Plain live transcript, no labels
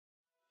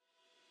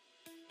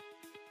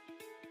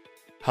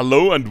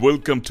Hello and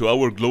welcome to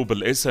our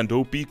Global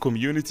S&OP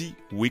Community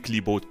Weekly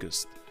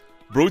Podcast,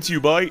 brought to you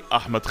by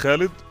Ahmed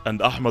Khalid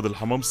and Ahmed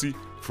Al-Hamamsi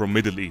from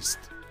Middle East.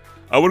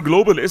 Our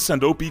Global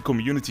S&OP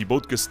Community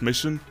Podcast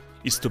mission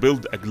is to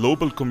build a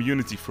global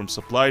community from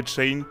supply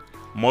chain,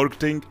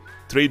 marketing,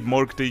 trade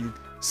marketing,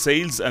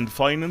 sales and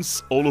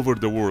finance all over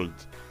the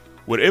world,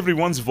 where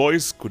everyone's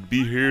voice could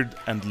be heard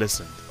and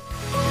listened.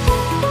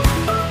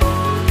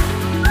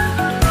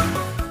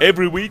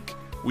 Every week,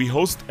 we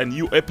host a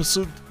new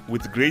episode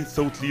with great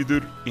thought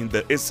leader in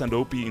the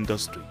S&OP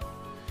industry.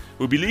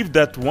 We believe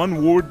that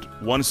one word,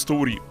 one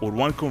story, or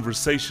one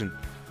conversation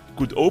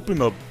could open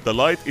up the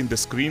light in the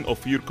screen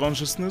of your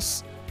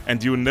consciousness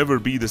and you'll never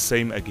be the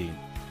same again.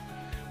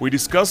 We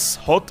discuss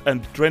hot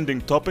and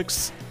trending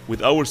topics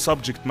with our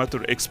subject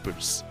matter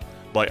experts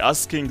by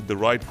asking the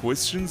right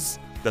questions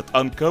that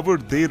uncover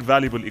their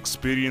valuable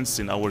experience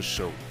in our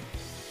show.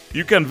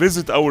 You can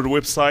visit our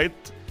website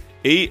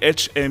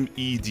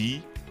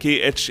ahmedkhaled.co.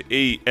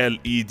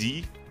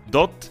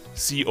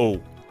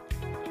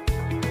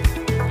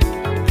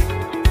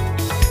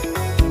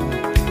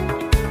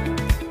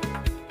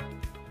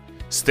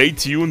 Stay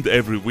tuned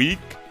every week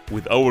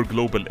with our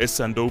Global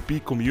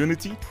S&OP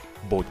Community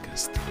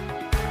Podcast.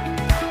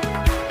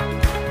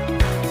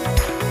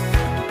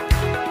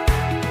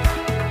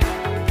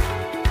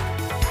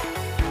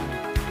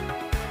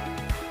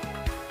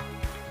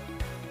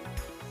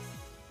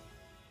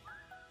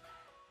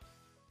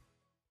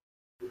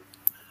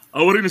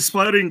 Our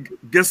inspiring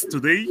guest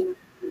today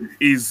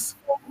is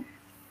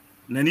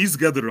Nanis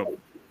Gadarab.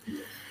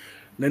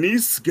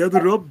 Nanis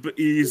Gadarab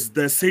is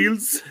the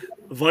sales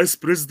vice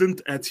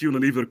president at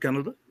Unilever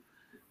Canada.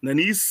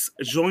 Nanis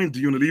joined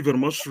Unilever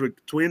Mashreq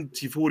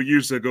 24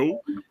 years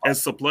ago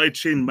as supply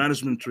chain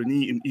management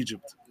trainee in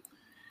Egypt.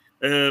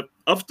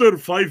 After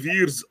 5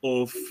 years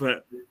of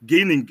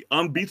gaining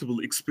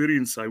unbeatable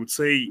experience, I would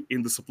say,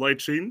 in the supply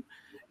chain,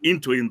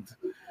 end to end,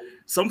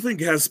 something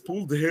has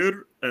pulled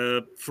her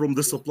from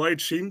the supply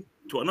chain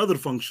to another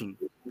function.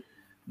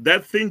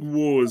 That thing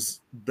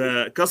was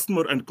the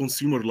customer and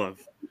consumer love.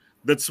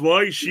 That's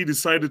why she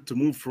decided to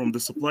move from the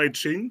supply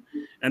chain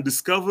and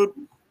discover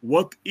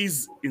what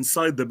is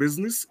inside the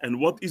business and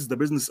what is the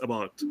business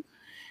about.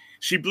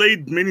 She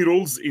played many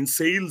roles in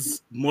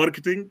sales,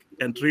 marketing,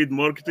 and trade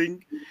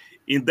marketing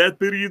in that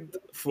period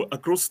for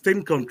across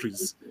 10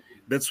 countries.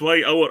 That's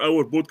why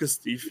our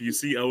podcast, if you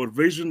see our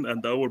vision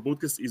and our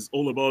podcast, is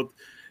all about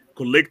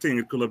collecting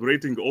and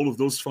collaborating all of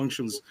those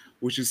functions,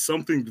 which is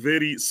something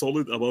very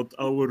solid about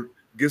our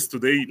guest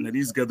today,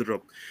 Nanis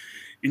Gadarab.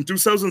 In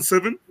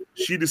 2007,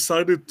 she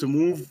decided to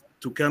move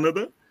to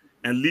Canada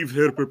and leave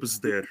her purpose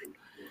there.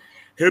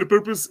 Her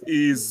purpose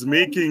is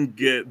making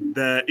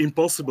the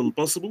impossible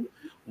possible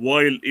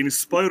while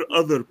inspire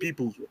other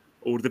people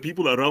or the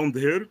people around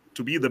her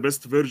to be the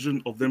best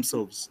version of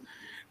themselves.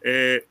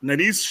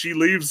 Nanis, she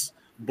lives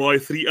by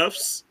 3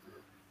 F's: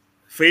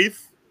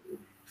 faith,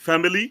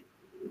 family,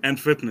 and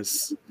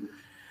fitness.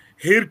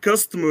 Her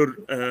customer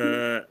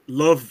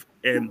love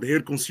and her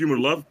consumer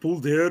love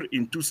pulled her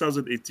in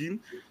 2018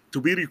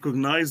 to be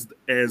recognized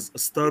as a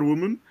star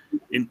woman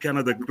in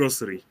Canada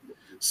grocery.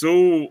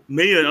 So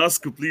may I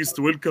ask you please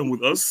to welcome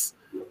with us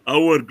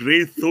our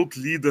great thought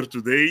leader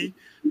today,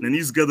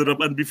 Nanis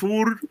Gadarab. And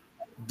before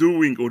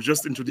doing or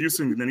just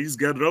introducing Nanis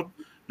Gadarab,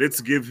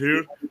 let's give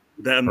her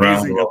the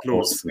amazing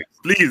applause.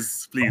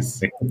 Please,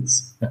 please.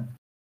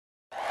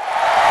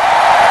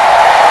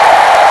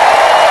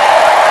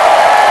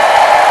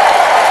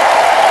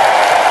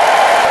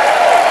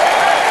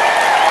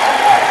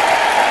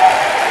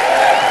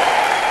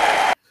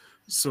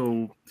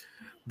 So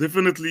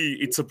definitely,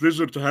 it's a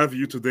pleasure to have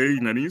you today,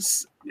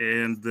 Nanis.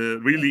 And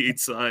really,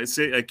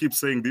 I keep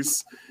saying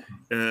this,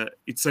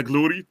 it's a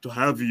glory to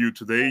have you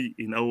today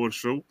in our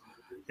show.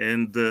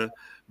 And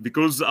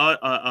because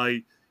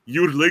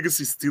your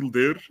legacy is still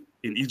there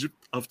in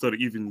Egypt after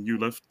even you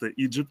left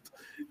Egypt,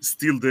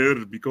 still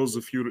there because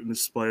of your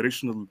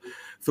inspirational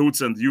thoughts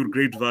and your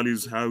great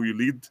values, how you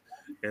lead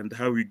and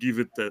how you give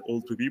it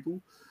all to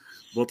people.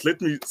 But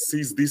let me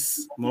seize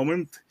this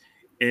moment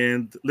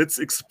and let's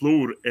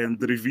explore and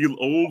reveal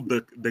all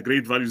the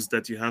great values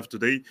that you have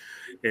today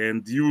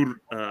and your,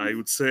 I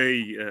would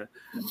say,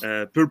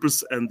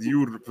 purpose and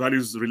your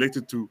values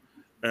related to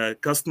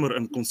customer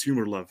and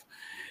consumer love.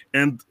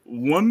 And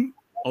one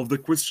of the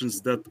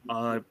questions that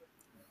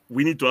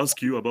we need to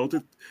ask you about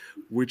it,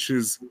 which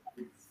is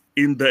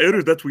in the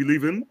area that we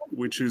live in,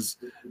 which is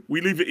we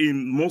live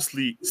in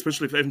mostly,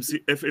 especially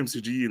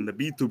FMCG in the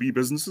B2B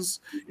businesses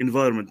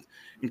environment,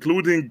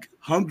 including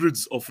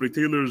hundreds of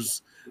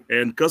retailers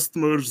and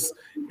customers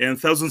and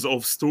thousands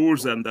of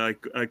stores, and I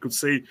could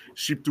say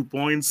ship to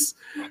points.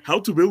 How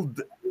to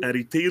build a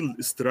retail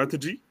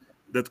strategy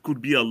that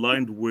could be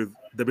aligned with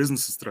the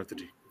business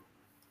strategy?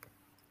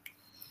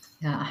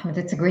 Yeah, Ahmed,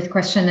 that's a great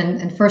question.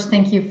 And first,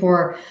 thank you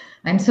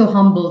I'm so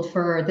humbled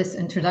for this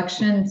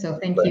introduction. So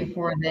thank you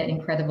for the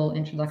incredible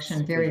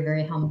introduction. Very,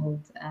 very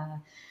humbled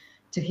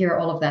to hear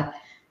all of that.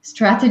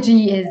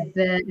 Strategy is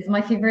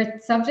my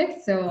favorite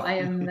subject. So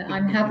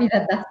I'm happy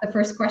that that's the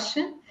first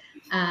question.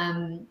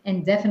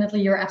 And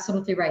definitely, you're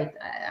absolutely right.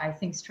 I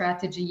think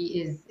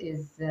strategy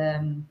is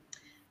an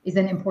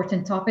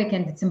important topic,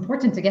 and it's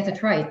important to get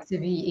it right to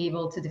be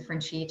able to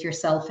differentiate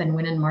yourself and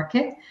win in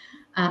market.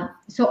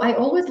 So I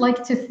always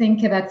like to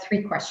think about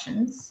three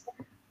questions: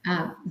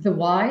 the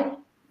why,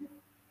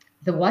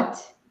 the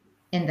what,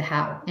 and the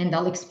how. And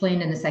I'll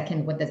explain in a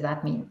second what does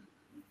that mean.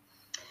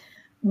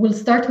 We'll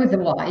start with the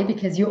why,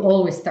 because you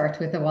always start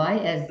with the why,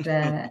 as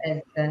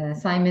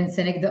Simon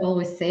Sinek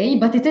always say.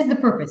 But it is the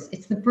purpose.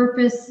 It's the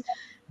purpose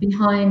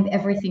behind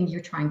everything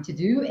you're trying to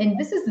do, and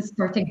this is the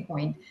starting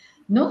point,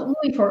 not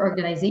only for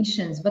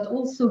organizations but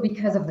also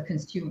because of the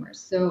consumers.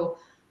 So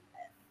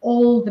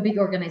all the big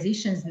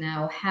organizations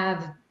now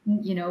have,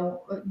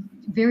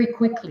 very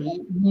quickly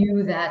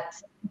knew that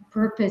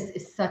purpose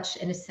is such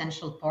an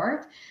essential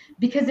part,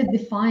 because it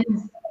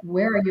defines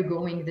where are you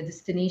going, the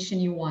destination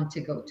you want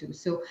to go to.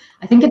 So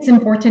I think it's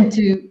important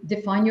to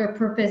define your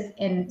purpose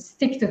and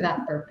stick to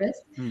that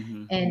purpose.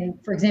 Mhm. And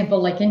for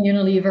example, like in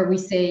Unilever, we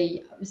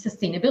say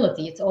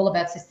sustainability. It's all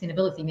about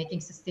sustainability. Making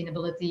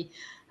sustainability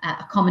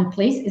a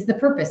commonplace is the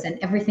purpose, and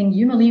everything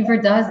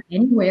Unilever does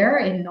anywhere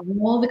in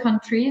all the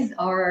countries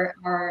are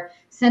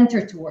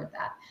centered toward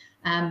that.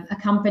 A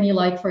company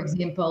like, for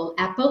example,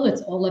 Apple,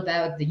 it's all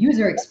about the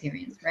user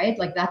experience, right?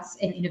 Like that's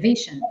an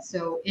innovation.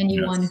 So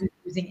anyone Yes. who's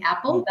using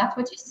Apple, that's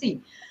what you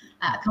see.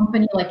 A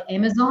company like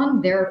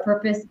Amazon, their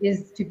purpose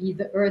is to be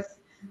the Earth's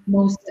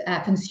most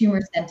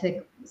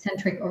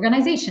consumer-centric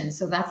organization.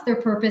 So that's their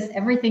purpose.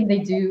 Everything they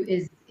do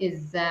is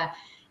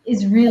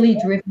really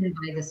driven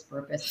by this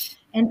purpose.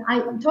 And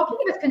I'm talking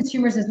about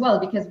consumers as well,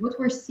 because what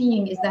we're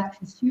seeing is that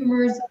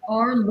consumers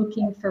are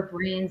looking for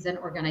brands and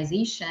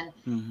organization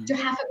Mhm. to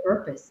have a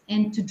purpose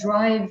and to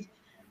drive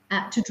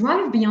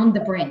beyond the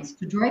brands,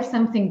 to drive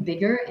something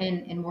bigger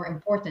and more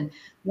important.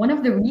 One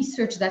of the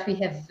research that we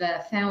have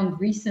found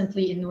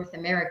recently in North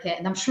America,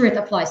 and I'm sure it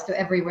applies to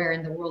everywhere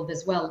in the world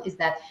as well, is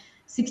that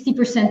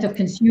 60% of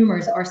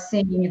consumers are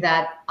saying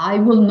that I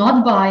will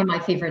not buy my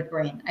favorite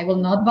brand. I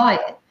will not buy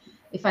it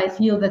if I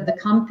feel that the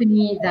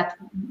company that,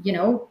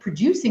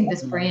 producing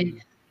this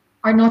brand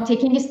are not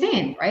taking a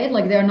stand, right?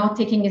 Like they're not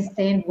taking a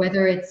stand,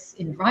 whether it's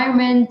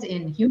environment,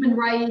 in human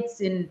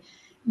rights, in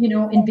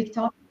big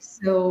topics.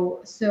 We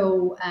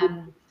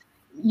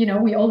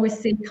always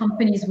say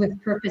companies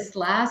with purpose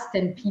last,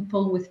 and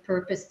people with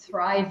purpose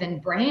thrive,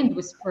 and brand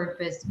with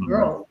purpose Mhm.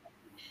 grow.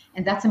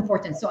 And that's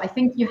important. So I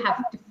think you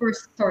have to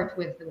first start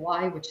with the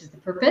why, which is the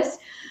purpose.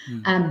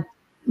 Mhm. Um,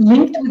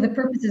 Linked with the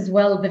purpose as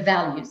well, the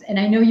values. And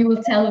I know you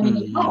will tell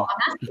me, oh, Mhm.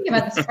 I'm asking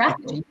about the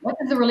strategy. What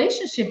is the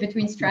relationship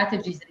between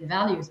strategies and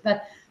values?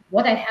 But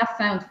what I have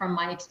found from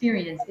my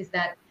experience is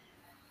that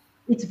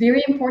it's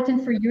very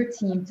important for your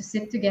team to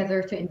sit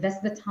together, to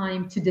invest the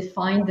time to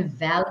define the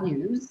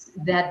values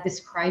that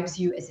describes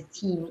you as a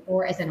team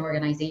or as an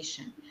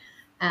organization.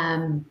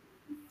 Um,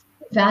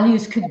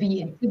 Values could be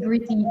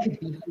integrity, could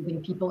be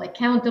holding people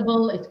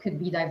accountable, it could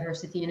be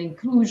diversity and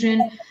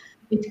inclusion,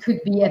 it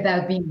could be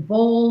about being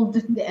bold,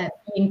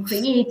 being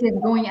creative,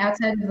 going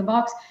outside of the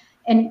box.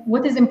 And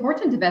what is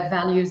important about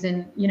values,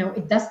 and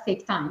it does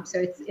take time. So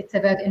it's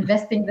about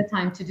investing the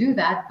time to do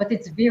that, but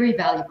it's very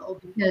valuable,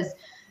 because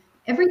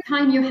every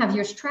time you have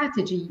your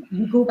strategy,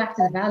 you go back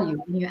to the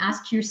value and you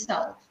ask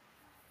yourself,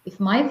 if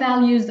my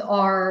values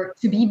are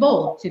to be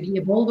bold, to be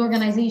a bold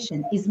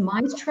organization, is my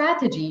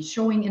strategy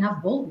showing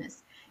enough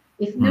boldness?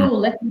 If Mhm. no,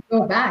 let me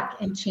go back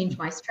and change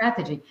my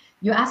strategy.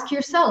 You ask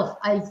yourself,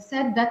 I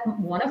said that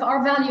one of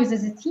our values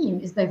as a team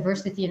is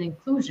diversity and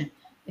inclusion.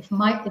 If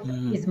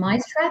Mhm. is my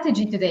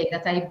strategy today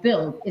that I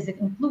build, is it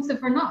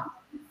inclusive or not?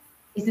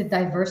 Is it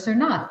diverse or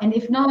not? And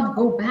if not,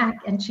 go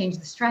back and change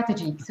the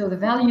strategy. So the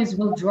values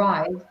will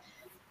drive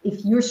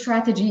if your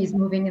strategy is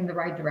moving in the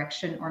right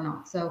direction or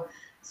not. So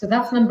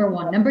that's number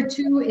one. Number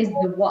two is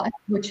the what,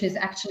 which is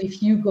actually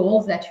few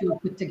goals that you'll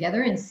put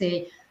together and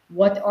say,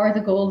 what are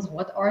the goals?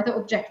 What are the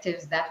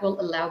objectives that will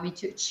allow me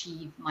to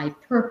achieve my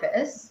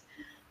purpose?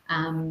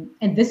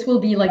 And this will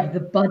be like the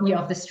body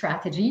of the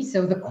strategy.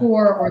 So the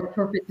core, or the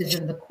purpose, is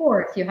in the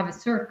core. If you have a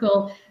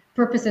circle,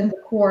 purpose in the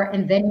core,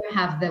 and then you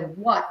have the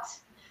what,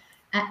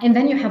 and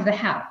then you have the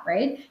how,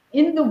 right?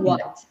 In the Mhm.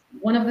 what,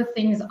 one of the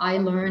things I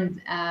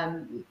learned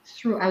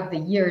throughout the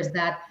years,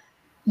 that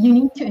you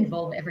need to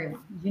involve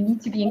everyone. You need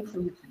to be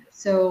inclusive.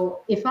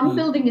 So if I'm Mhm.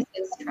 building a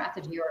sales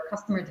strategy or a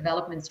customer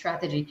development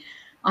strategy,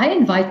 I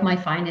invite my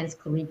finance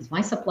colleagues,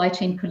 my supply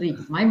chain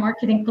colleagues, my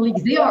marketing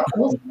colleagues. They are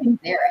all sitting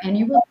there, and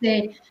you will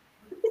say,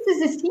 this is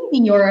a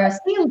CD or a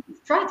sales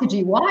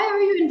strategy. Why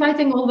are you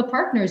inviting all the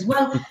partners?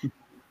 Well,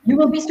 you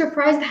will be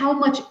surprised how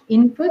much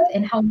input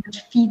and how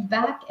much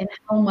feedback and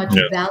how much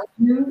Yes.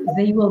 value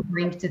they will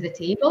bring to the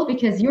table,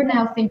 because you're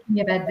now thinking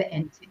about the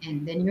end to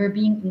end and you're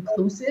being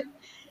inclusive.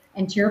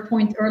 And to your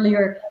point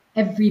earlier,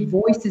 every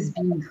voice is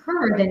being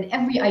heard, and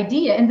every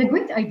idea, and the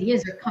great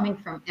ideas are coming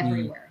from Mhm.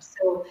 everywhere.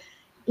 So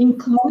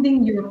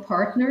including your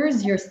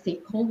partners, your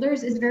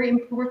stakeholders is very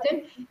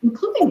important,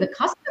 including the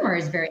customer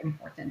is very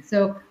important.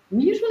 So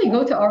we usually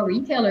go to our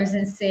retailers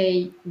and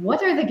say,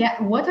 what are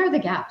the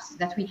gaps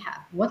that we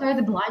have? What are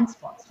the blind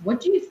spots?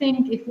 What do you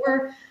think, if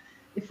we're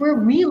if we're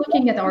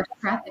re-looking at our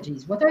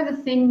strategies, what are the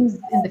things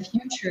in the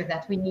future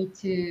that we need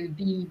to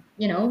be,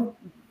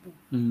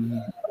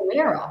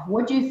 aware of?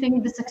 What do you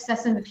think the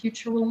success in the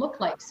future will look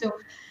like? So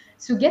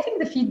getting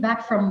the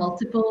feedback from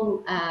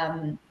multiple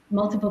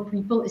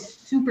people is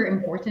super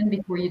important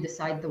before you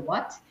decide the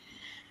what.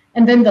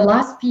 And then the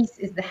last piece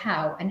is the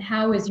how, and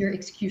how is your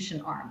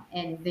execution arm?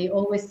 And they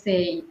always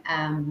say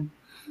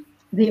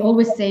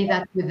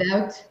that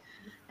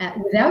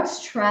without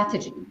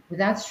strategy,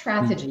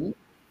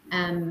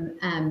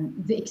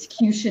 the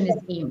execution is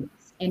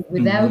aimless, and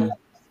without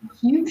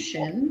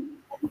execution,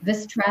 the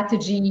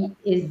strategy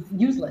is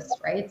useless,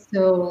 right?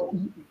 So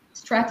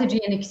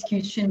strategy and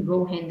execution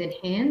go hand in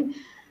hand.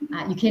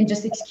 You can't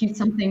just execute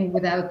something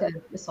without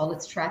a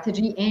solid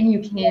strategy, and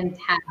you can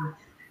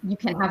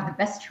have the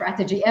best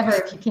strategy ever.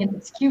 If you can't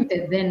execute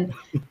it, then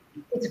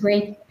it's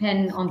great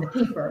pen on the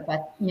paper,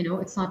 but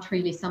it's not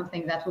really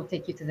something that will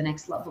take you to the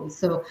next level.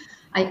 So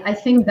I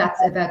think that's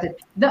about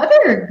it. The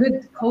other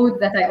good quote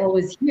that I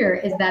always hear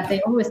is that they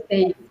always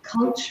say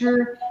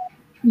culture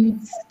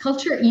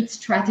eats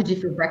strategy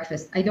for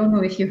breakfast. I don't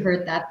know if you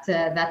heard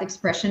that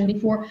expression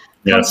before.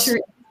 Yes. Culture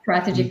eats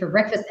strategy for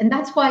breakfast, and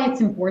that's why it's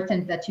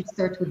important that you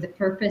start with the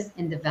purpose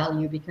and the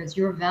value, because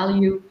your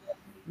values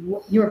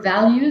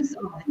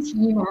of the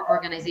team or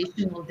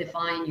organization will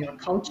define your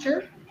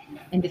culture.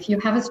 And if you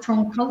have a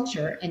strong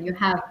culture and you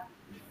have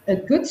a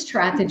good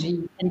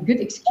strategy and good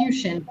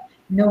execution,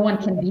 no one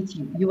can beat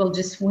you. You will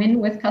just win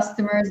with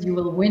customers, you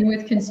will win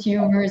with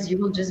consumers, you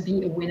will just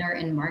be a winner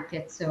in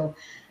market. So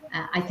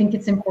I think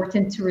it's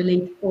important to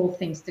relate all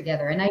things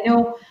together. And I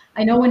know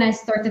when I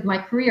started my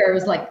career, I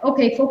was like,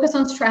 okay, focus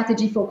on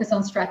strategy. But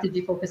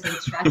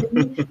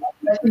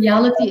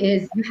reality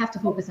is you have to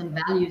focus on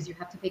values, you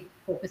have to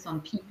focus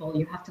on people,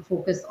 you have to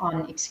focus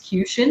on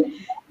execution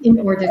in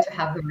order to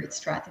have the right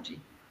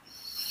strategy.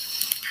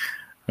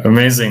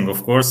 Amazing.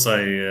 Of course,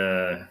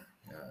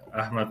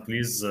 Ahmed,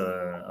 please,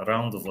 a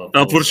round of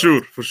applause.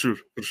 For sure.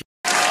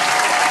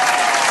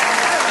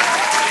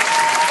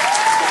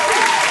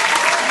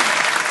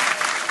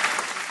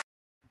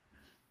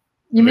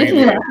 You make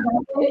me laugh.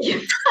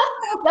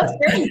 That's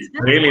great.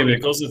 Really,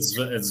 because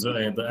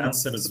the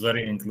answer is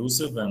very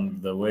inclusive,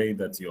 and the way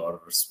that you are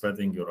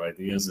spreading your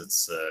ideas,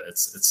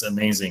 it's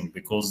amazing,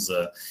 because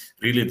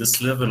really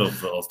this level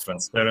of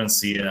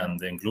transparency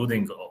and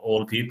including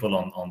all people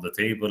on the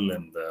table,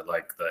 and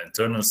like the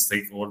internal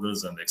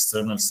stakeholders and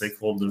external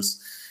stakeholders.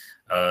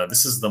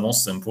 This is the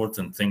most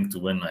important thing to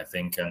win, I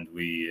think, and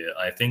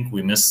I think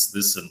we miss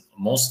this, and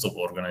most of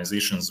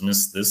organizations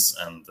miss this,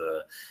 and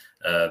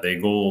they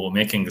go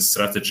making a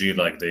strategy,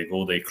 like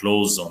they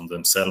close on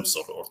themselves,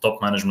 or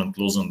top management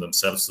close on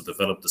themselves to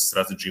develop the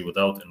strategy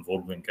without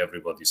involving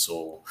everybody.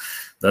 So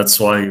that's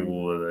why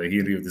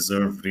here you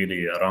deserve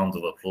really a round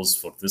of applause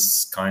for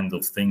this kind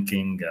of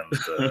thinking, and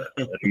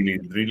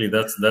really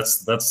that's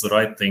the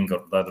right thing,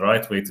 or the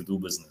right way to do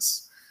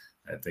business,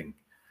 I think.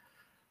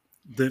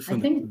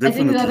 Definitely. I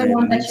think the other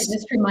one that you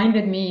just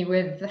reminded me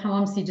with,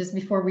 Hamamsi, just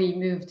before we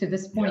move to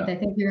this point, I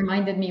think you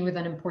reminded me with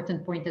an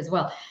important point as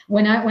well.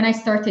 When I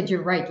started,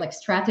 you're right, like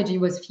strategy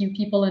was few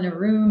people in a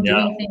room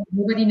doing things,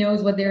 nobody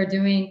knows what they're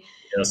doing.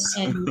 Yes.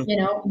 And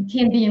you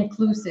can't be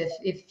inclusive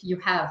if you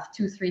have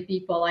 2-3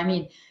 people. I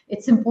mean,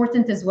 it's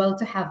important as well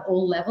to have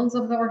all levels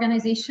of the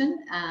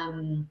organization.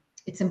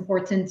 It's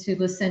important to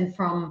listen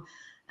from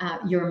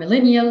your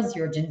millennials,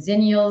 your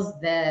Gen-zennials,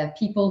 the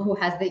people who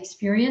has the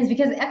experience,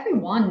 because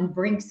everyone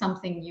brings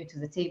something new to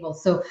the table.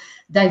 So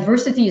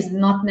diversity is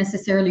not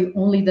necessarily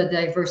only the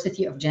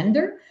diversity of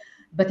gender,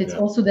 but it's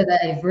also the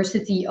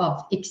diversity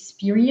of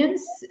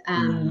experience.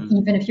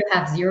 Even if you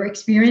have zero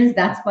experience,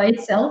 that's by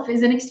itself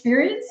is an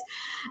experience.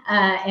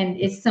 And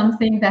it's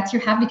something that you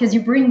have because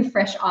you bring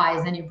fresh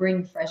eyes and you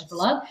bring fresh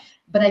blood.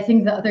 But I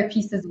think the other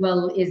piece as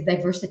well is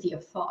diversity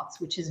of thoughts,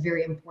 which is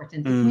very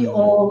important. If we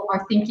all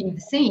are thinking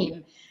the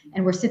same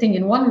and we're sitting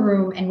in one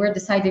room and we're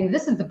deciding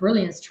this is the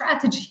brilliant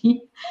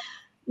strategy,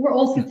 we're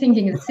also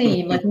thinking the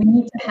same. Like we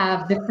need to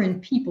have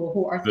different people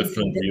who are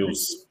thinking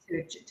views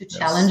to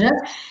challenge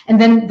us. And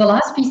then the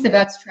last piece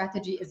about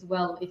strategy as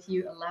well, if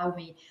you allow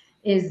me,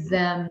 is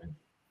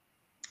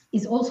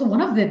also one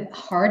of the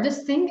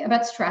hardest thing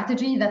about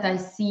strategy that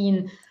I've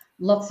seen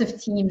lots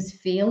of teams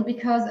fail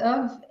because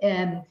of,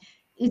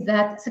 is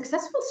that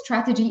successful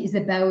strategy is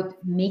about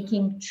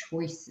making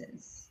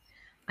choices.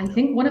 I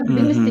think one of the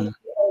big mistakes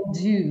we all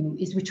do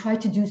is we try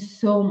to do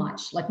so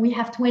much. Like we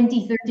have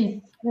 20,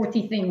 30,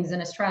 40 things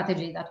in a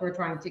strategy that we're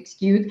trying to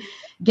execute.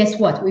 Guess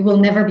what? We will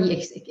never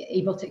be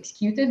able to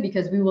execute it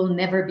because we will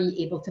never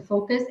be able to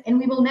focus, and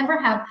we will never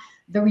have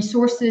the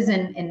resources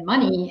and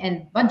money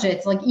and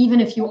budgets. Like even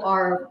if you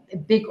are a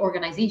big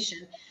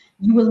organization,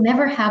 you will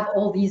never have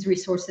all these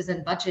resources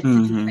and budgets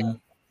to do things.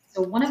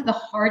 So one of the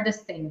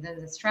hardest things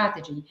in the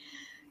strategy,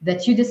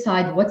 that you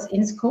decide what's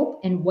in scope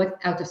and what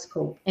out of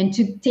scope, and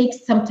to take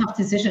some tough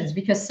decisions,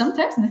 because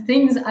sometimes the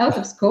things out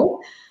of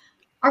scope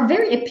are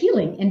very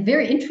appealing and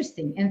very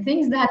interesting and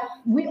things that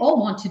we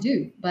all want to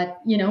do. But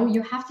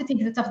you have to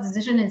take the tough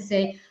decision and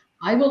say,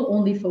 I will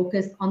only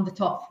focus on the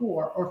top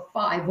 4 or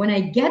 5. When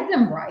I get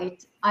them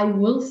right, I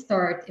will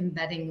start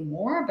embedding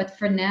more. But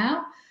for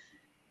now,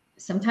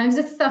 sometimes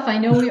it's tough. I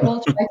know we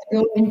all try to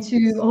go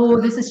into, oh,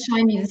 this is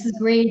shiny, this is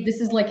great, this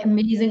is like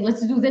amazing,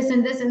 let's do this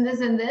and this and this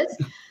and this.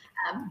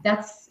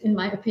 That's, in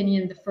my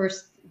opinion, the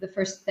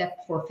first step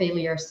for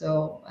failure.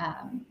 So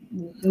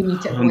we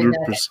need to avoid 100%.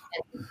 that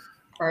and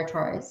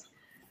prioritize.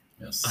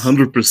 Yes.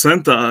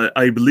 100%.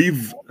 I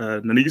believe,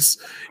 Nanis,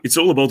 it's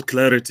all about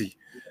clarity.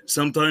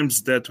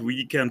 Sometimes that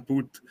we can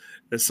put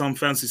some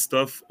fancy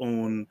stuff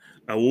on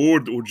a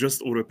word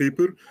or a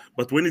paper,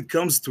 but when it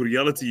comes to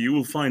reality, you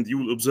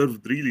will observe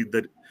really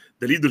that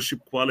the leadership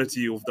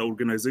quality of the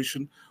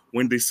organization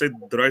when they set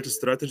the right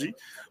strategy.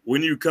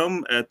 When you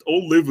come at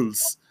all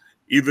levels,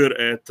 either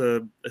at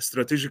a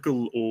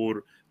strategical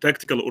or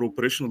tactical or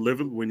operational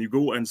level, when you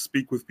go and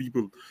speak with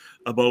people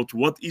about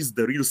what is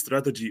the real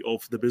strategy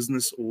of the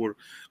business or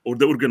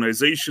the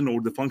organization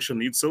or the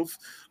function itself,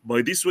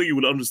 by this way you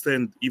will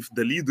understand if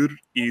the leader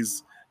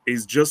is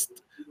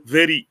just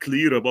very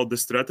clear about the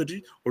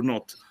strategy or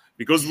not.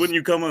 Because when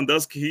you come and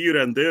ask here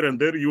and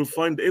there, you will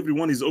find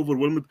everyone is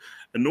overwhelmed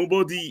and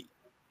nobody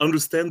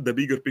understand the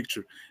bigger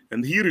picture.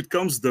 And here it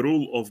comes the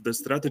role of the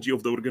strategy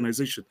of the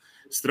organization.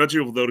 Strategy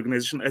of the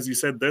organization, as you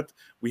said, that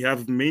we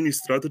have many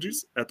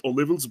strategies at all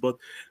levels, but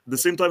at the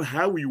same time,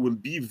 how you will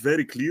be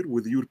very clear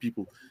with your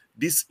people.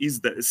 This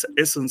is the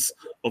essence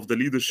of the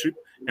leadership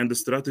and the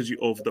strategy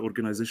of the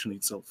organization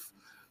itself.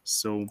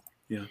 So,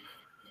 yeah.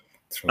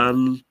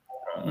 True.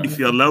 If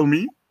you allow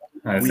me,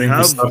 I we think we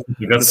have started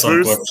to get the some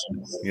first.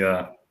 questions.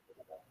 Yeah.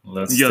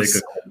 Let's take Yes,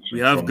 a we question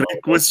have from great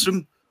our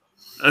question.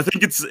 I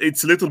think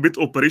it's a little bit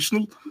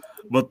operational,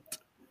 but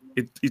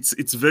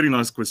it's a very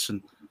nice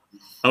question.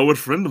 Our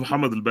friend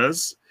Muhammad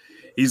Al-Baz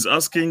is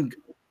asking,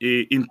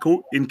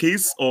 in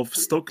case of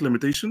stock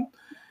limitation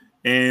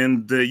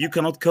and you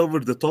cannot cover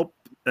the top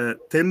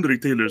 10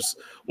 retailers,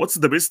 what's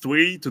the best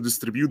way to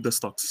distribute the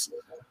stocks?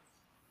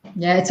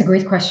 Yeah, it's a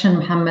great question,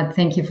 Muhammad.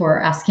 Thank you for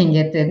asking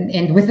it.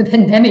 And with the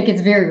pandemic,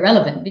 it's very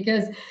relevant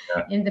because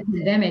Yeah. in the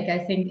pandemic, I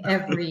think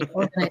every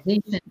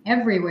organization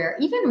everywhere,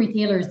 even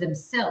retailers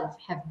themselves,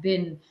 have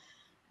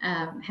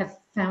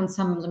found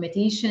some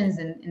limitations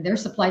in their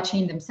supply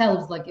chain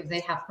themselves. Like if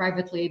they have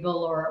private label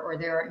or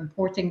they're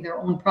importing their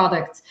own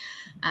products,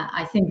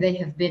 I think they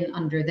have been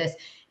under this.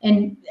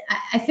 And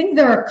I think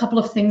there are a couple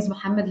of things,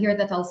 Muhammad, here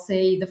that I'll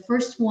say. The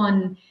first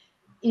one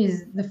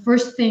is the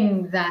first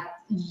thing that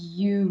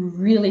you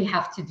really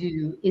have to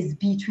do is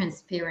be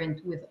transparent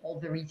with all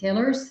the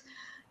retailers.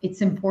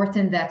 It's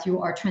important that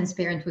you are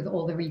transparent with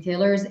all the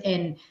retailers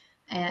and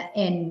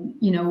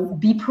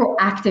be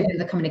proactive in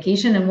the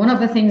communication. And one of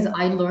the things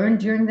I learned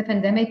during the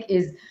pandemic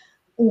is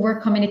over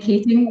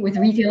communicating with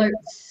retailers.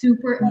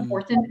 Super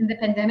important in the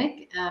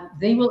pandemic.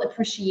 They will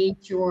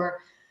appreciate your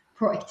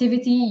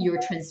proactivity, your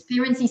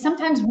transparency.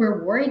 Sometimes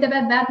we're worried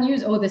about bad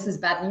news. Oh, this is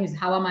bad news.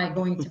 How am I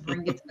going to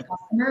bring it to the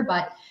customer?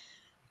 But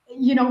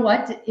you know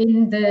what?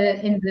 In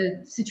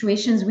the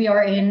situations we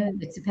are in,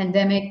 it's a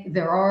pandemic.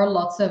 There are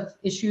lots of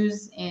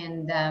issues,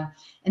 and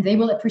they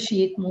will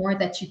appreciate more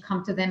that you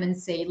come to them and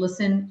say,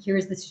 "Listen,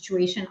 here's the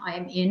situation I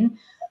am in.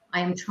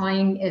 I am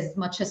trying as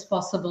much as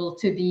possible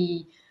to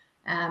be."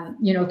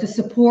 To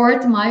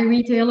support my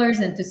retailers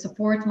and to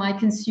support my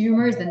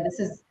consumers, and this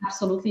is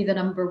absolutely the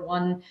number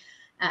one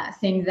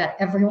thing that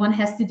everyone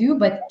has to do.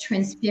 But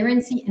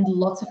transparency and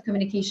lots of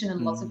communication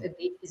and lots of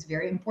debate is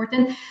very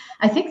important.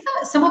 I think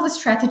that some of the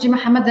strategy,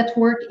 Muhammad, that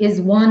work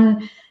is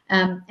one,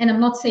 and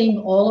I'm not saying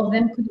all of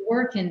them could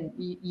work, and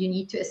you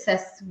need to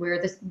assess where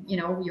this,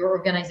 your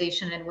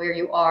organization and where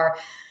you are.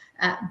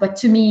 But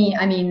to me,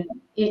 I mean,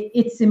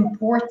 it's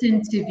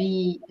important to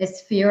be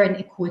as fair and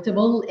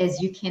equitable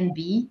as you can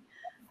be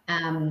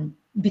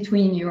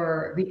between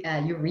your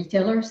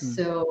retailers.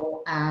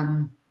 So,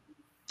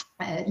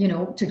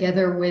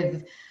 together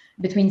with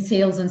between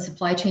sales and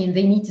supply chain,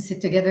 they need to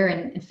sit together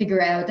and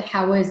figure out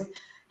how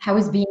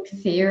is being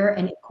fair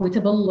and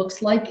equitable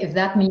looks like. If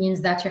that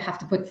means that you have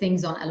to put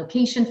things on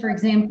allocation, for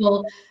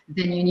example,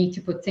 then you need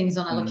to put things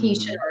on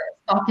allocation or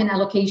stock in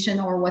allocation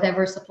or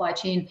whatever supply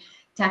chain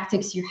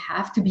tactics. You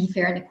have to be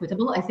fair and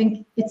equitable. I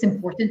think it's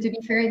important to be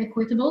fair and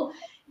equitable,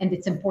 and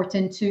it's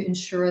important to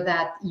ensure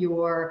that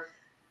your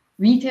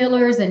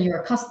retailers and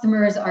your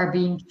customers are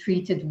being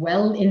treated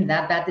well in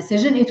that bad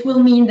decision. It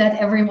will mean that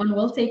everyone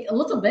will take a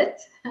little bit.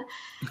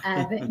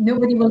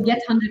 Nobody will get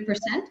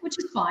 100%, which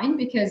is fine,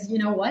 because you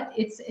know what?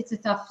 It's a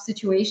tough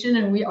situation,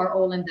 and we are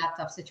all in that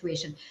tough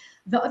situation.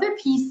 The other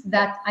piece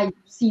that I've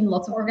seen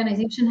lots of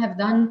organizations have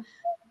done,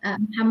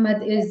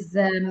 Muhammad, is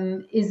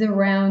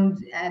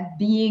around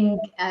being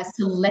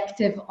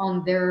selective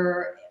on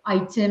their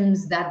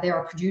items that they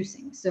are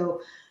producing. So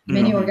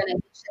many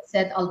organizations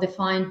said, I'll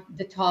define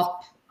the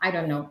top,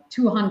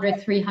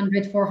 200,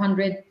 300,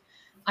 400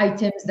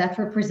 items that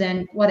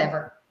represent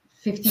whatever,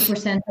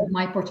 50% of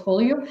my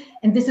portfolio.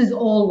 And this is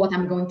all what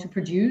I'm going to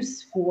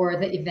produce for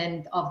the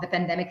event of the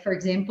pandemic, for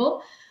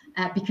example.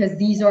 because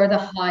these are the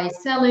high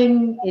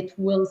selling. It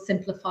will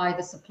simplify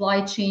the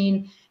supply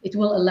chain. It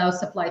will allow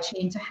supply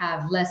chain to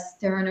have less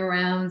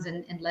turnarounds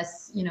and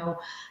less,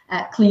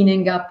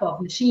 cleaning up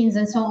of machines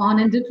and so on.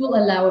 And it will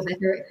allow a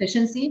better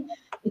efficiency.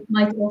 It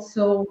might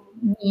also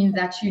mean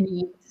that you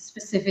need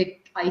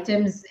specific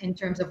items in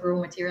terms of raw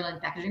material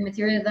and packaging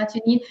material that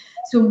you need.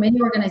 So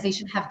many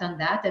organizations have done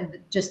that and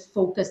just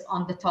focused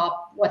on the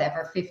top,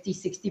 50,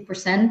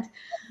 60%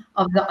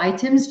 of the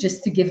items,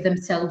 just to give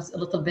themselves a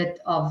little bit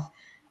of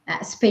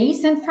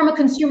space. And from a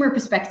consumer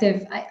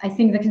perspective, I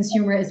think the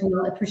consumer as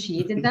well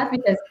appreciated that,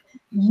 because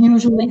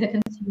usually the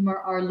consumer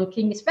are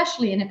looking,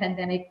 especially in a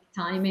pandemic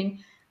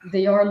timing,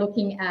 they are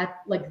looking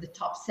at like the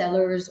top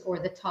sellers or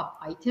the top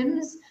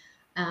items.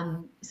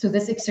 So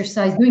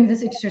doing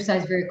this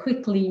exercise very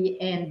quickly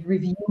and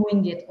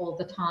reviewing it all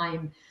the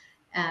time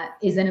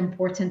is an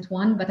important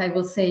one. But I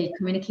will say,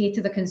 communicate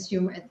to the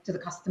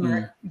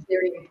customer,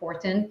 very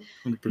important.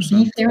 100%.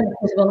 Be fair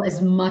as well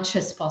as much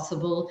as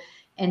possible,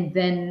 and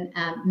then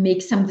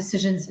make some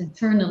decisions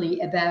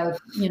internally about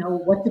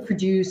what to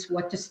produce,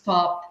 what to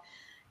stop.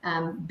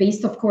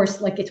 Based, of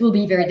course, like it will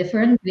be very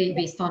different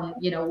based on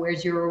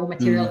where's your raw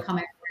material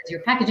coming, where's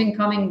your packaging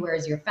coming,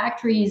 where's your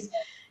factories,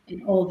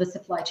 and all the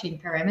supply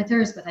chain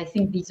parameters. But I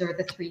think these are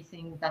the three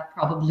things that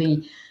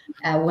probably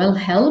will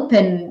help.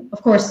 And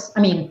of course,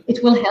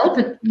 it will help.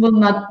 It will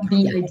not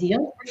be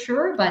ideal for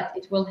sure, but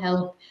it will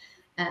help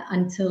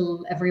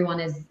until everyone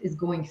is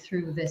going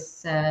through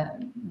this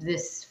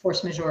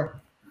force majeure.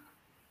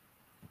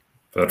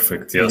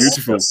 Perfect. Yes.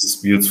 Beautiful. Yes.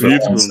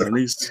 Beautiful.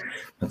 Nice.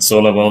 It's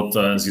all about,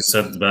 as you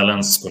said,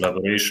 balance,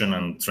 collaboration,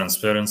 and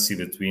transparency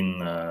between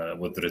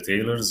with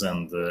retailers,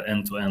 and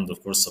end to end,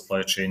 of course,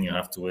 supply chain. You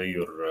have to weigh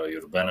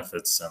your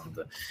benefits,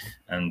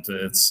 and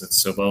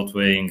it's about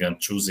weighing and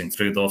choosing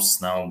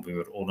trade-offs. Now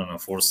we're all in a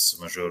force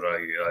majeure.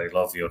 I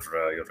love your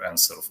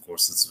answer. Of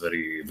course, it's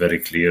very, very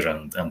clear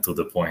and to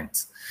the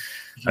point.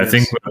 Yes. I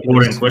think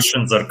boring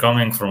questions are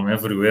coming from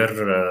everywhere.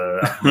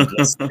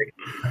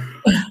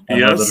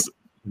 Yes.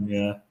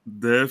 Yeah,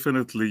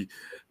 definitely.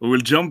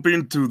 We'll jump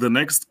into the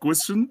next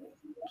question.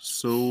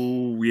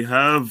 So we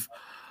have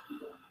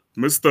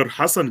Mr.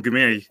 Hassan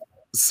Gmei.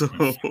 So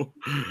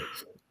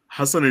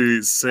Hassan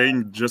is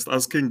just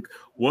asking,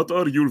 what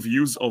are your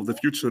views of the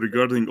future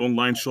regarding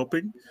online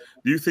shopping?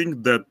 Do you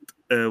think that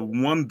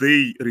one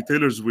day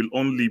retailers will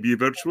only be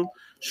virtual?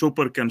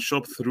 Shopper can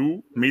shop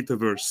through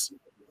metaverse.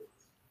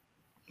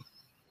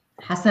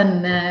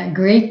 Hassan,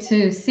 great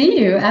to see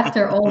you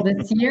after all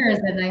these years,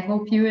 and I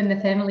hope you and the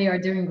family are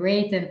doing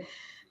great. And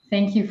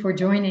thank you for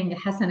joining,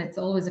 Hassan. It's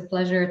always a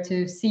pleasure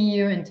to see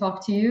you and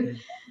talk to you.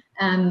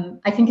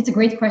 I think it's a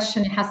great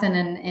question, Hassan,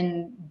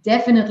 and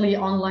definitely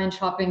online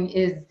shopping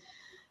is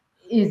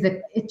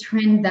a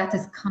trend that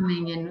is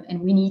coming, and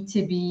we need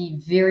to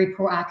be very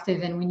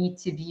proactive, and we need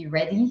to be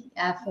ready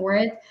for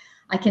it.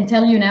 I can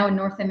tell you now in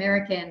North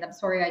America, and I'm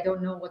sorry, I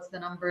don't know what's the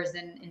numbers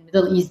in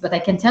Middle East, but I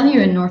can tell you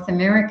in North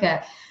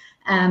America,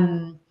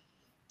 the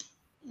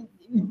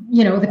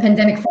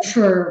pandemic for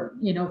sure,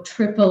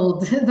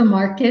 tripled the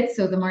market.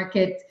 So the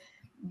market,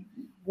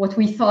 what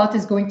we thought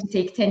is going to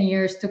take 10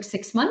 years took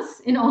 6 months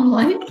in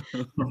online.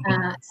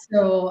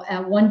 So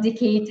 1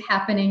 decade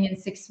happening in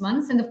 6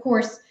 months. And of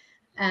course,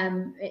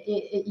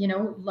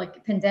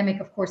 like pandemic,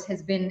 of course,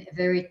 has been a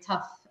very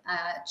tough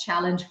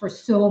challenge for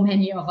so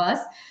many of us.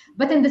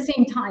 But in the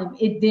same time,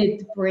 it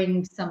did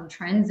bring some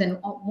trends, and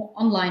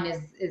online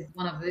is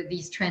one of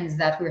these trends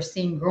that we're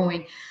seeing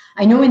growing.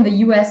 I know in the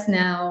US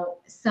now,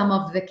 some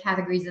of the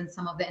categories and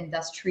some of the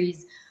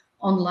industries,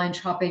 online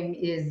shopping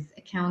is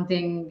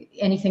accounting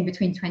anything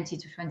between 20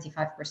 to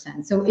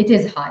 25%. So it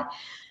is high.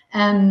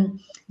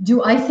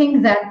 Do I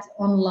think that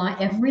online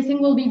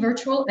everything will be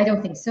virtual? I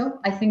don't think so.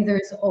 I think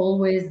there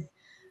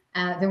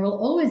will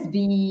always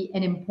be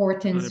an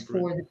importance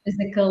for the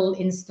physical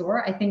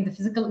in-store. I think the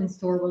physical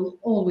in-store will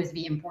always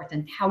be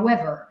important.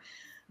 However,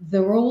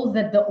 the role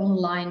that the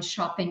online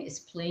shopping is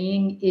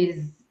playing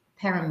is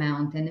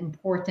paramount and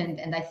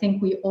important. And I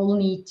think we all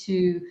need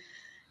to,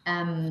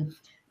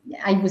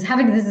 I was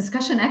having this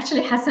discussion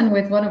actually, Hassan,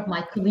 with one of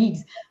my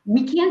colleagues.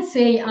 We can't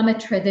say I'm a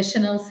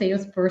traditional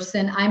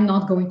salesperson, I'm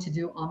not going to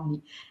do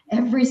omni.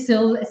 Every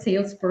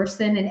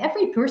salesperson and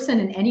every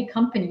person in any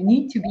company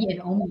need to be an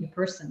omni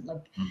person.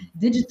 Like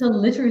digital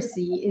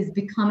literacy is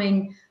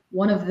becoming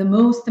one of the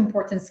most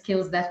important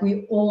skills that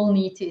we all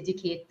need to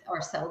educate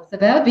ourselves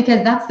about,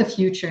 because that's the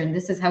future, and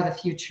this is how the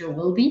future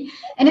will be.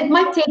 And it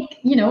might take,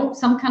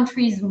 some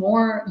countries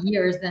more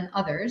years than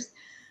others.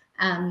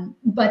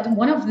 But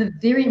one of the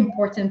very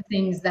important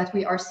things that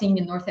we are seeing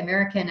in North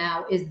America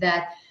now is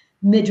that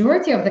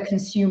majority of the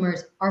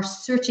consumers are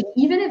searching,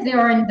 even if they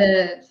are in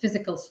the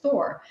physical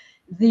store,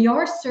 they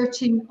are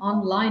searching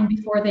online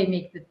before they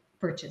make the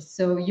purchase.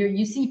 So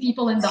you see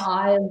people in the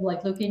aisle,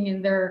 like looking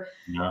in their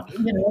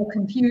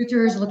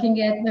computers,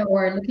 looking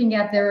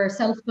at their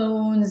cell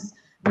phones,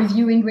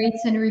 reviewing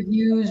rates and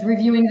reviews,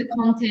 reviewing the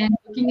content,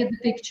 looking at the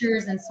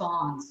pictures, and so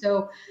on.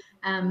 So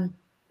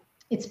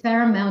it's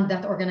paramount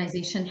that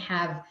organizations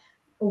have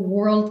a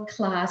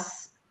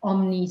world-class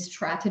omni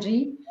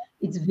strategy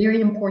It's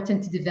very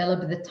important to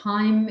develop the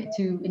time,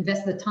 to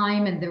invest the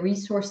time and the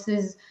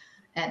resources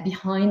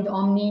behind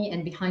Omni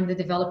and behind the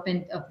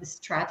development of the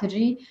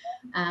strategy.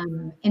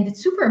 And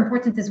it's super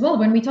important as well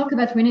when we talk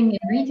about winning in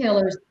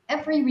retailers.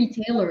 Every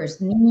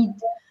retailers need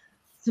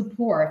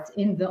support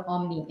in the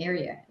Omni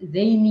area.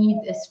 They need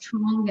a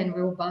strong and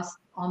robust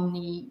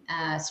Omni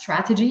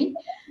strategy.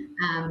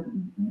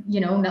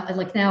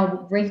 Like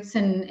now rates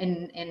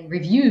and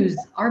reviews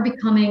are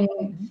becoming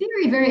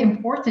very, very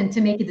important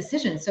to make a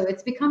decision. So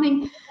it's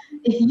becoming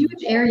a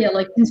huge area.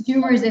 Like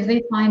consumers, if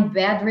they find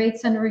bad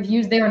rates and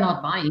reviews, they are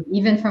not buying,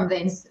 even from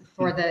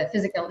for the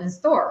physical in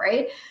store,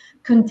 right?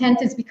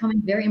 Content is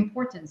becoming very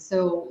important.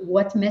 So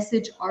what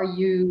message are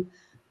you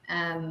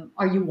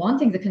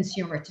wanting the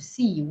consumer to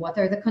see? What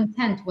are the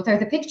content? What are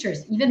the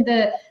pictures? Even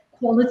the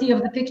quality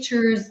of the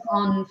pictures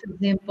on, for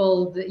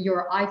example,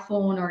 your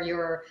iPhone or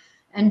your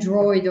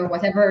Android or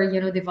whatever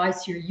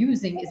device you're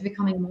using is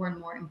becoming more and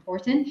more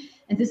important.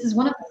 And this is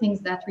one of the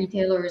things that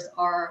retailers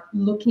are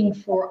looking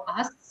for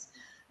us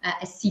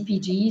as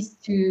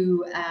CPGs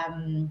to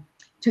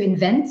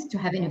invent, to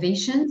have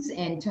innovations,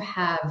 and to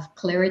have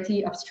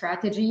clarity of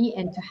strategy,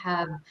 and to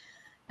have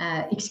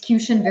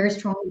execution, very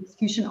strong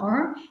execution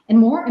arm, and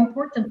more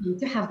importantly,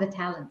 to have the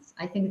talents.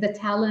 I think the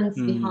talents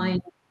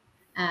behind,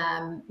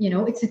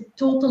 it's a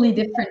totally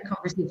different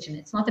conversation.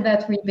 It's not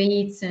about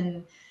rebates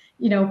and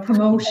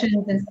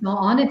promotions and so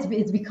on.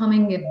 It's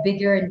becoming a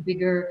bigger and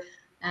bigger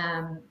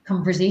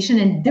conversation,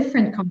 and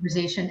different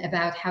conversation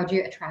about how do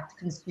you attract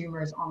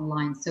consumers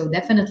online. So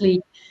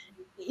definitely,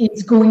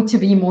 it's going to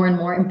be more and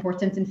more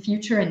important in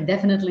future. And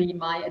definitely,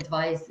 my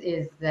advice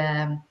is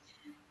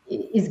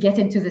get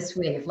into this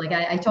wave. Like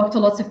I talk to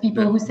lots of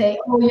people who say,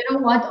 oh, you know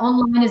what,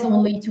 online is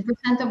only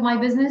 2% of my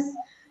business,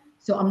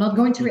 so I'm not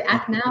going to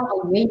react now.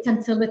 I'll wait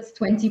until it's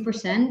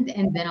 20%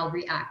 and then I'll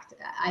react.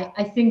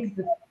 I think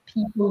the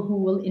people who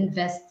will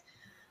invest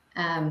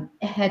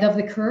ahead of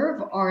the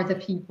curve are the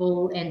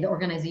people and the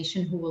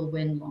organization who will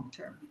win long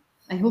term.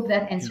 I hope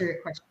that answers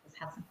your question,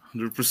 Hassan.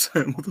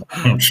 100%.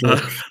 I'm sure.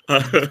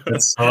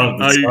 It's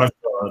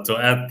hard to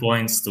add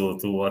points to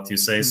what you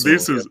say. So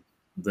This is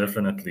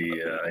definitely.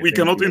 We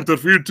cannot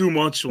interfere too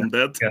much on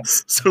that.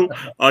 Yes. So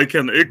I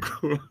can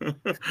echo.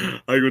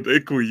 I would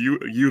echo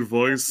your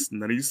voice,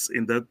 Nanis,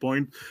 in that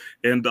point.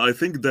 And I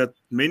think that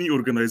many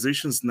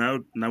organizations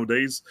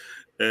nowadays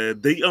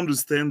they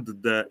understand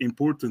the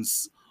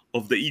importance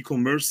of the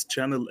e-commerce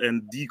channel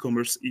and the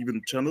e-commerce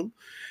even channel.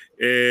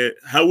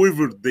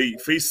 However, they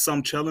face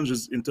some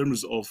challenges in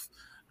terms of,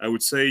 I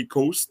would say,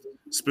 cost,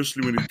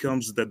 especially when it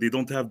comes that they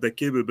don't have the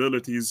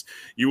capabilities.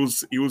 You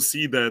will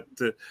see that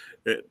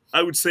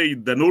I would say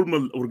the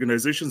normal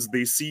organizations,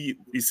 they see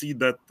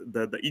that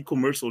the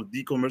e-commerce or the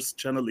e-commerce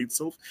channel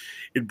itself,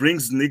 it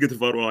brings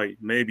negative ROI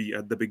maybe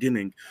at the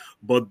beginning,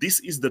 but this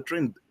is the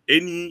trend.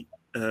 Any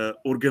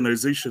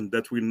organization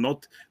that will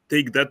not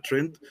take that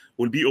trend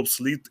will be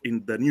obsolete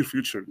in the near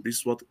future. This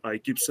is what I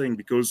keep saying,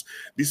 because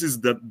this is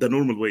the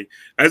normal way.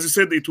 As you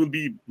said, it will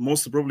be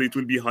most probably it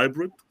will be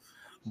hybrid,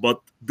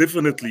 but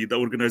definitely the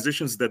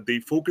organizations that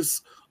they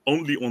focus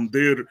only on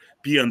their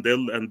P&L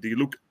and they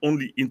look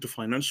only into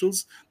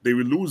financials, they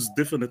will lose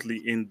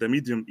definitely in the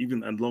medium,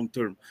 even and long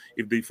term,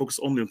 if they focus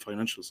only on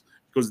financials,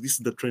 because this is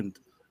the trend,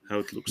 how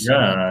it looks.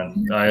 Yeah,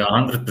 I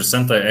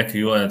 100% I echo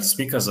you. I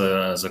speak as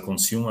a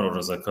consumer or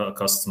as a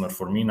customer.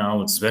 For me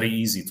now, it's very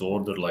easy to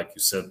order, like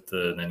you said,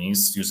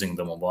 Nanis, using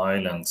the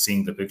mobile and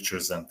seeing the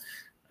pictures,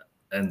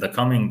 and the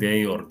coming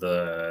day or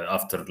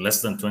after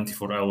less than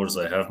 24 hours,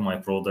 I have my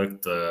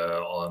product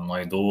on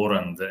my door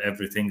and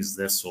everything is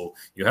there. So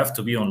you have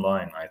to be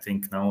online. I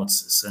think now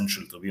it's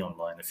essential to be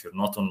online. If you're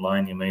not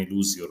online, you may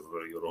lose your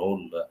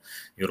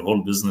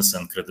whole business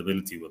and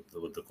credibility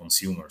with the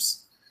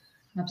consumers.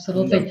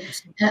 Absolutely.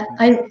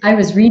 I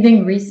was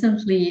reading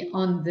recently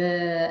on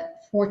the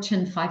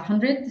Fortune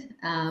 500,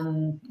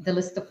 the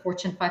list of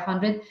Fortune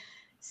 500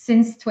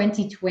 since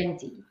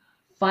 2020.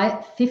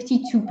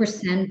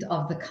 52%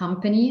 of the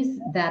companies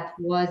that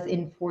was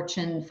in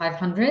Fortune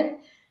 500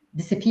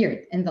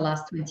 disappeared in the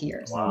last 20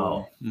 years.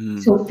 Wow.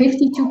 So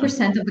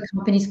 52% of the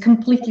companies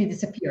completely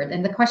disappeared.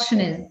 And the question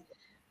is,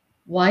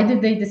 why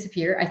did they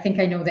disappear? I think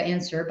I know the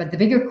answer, but the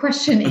bigger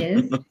question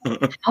is,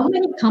 how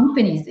many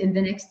companies in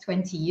the next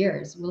 20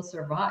 years will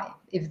survive?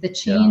 If the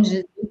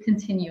changes will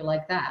continue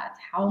like that,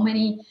 how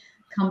many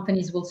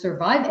companies will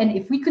survive? And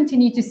if we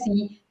continue to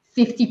see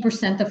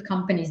 50% of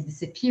companies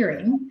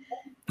disappearing,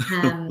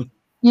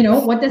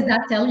 what does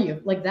that tell you?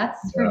 Like,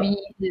 that's for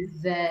me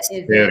is a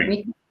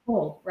wake-up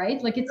call,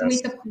 right? Like, it's a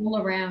wake-up call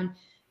around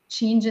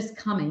changes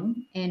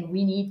coming, and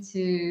we need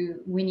to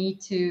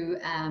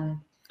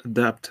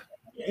adapt.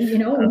 We need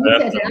to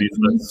adapt, we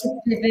need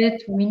to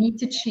pivot, we need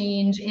to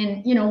change.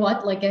 And you know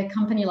what? Like, a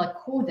company like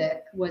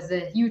Kodak was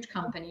a huge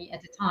company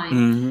at the time.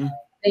 Mm-hmm.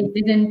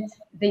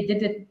 They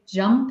didn't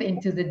jump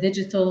into the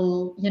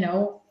digital,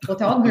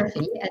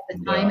 photography at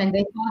the time, and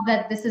they thought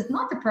that this is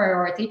not a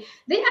priority.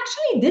 They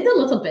actually did a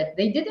little bit.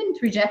 They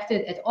didn't reject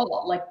it at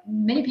all. Like,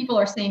 many people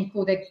are saying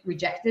Kodak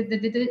rejected the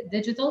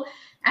digital.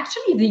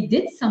 Actually, they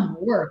did some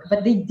work,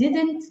 but they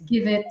didn't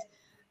give it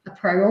a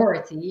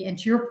priority. And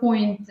to your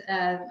point,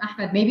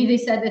 Ahmed, maybe they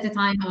said at the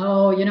time,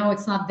 oh,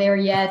 it's not there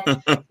yet.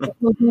 It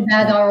will be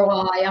bad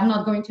ROI. I'm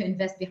not going to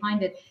invest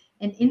behind it.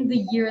 And in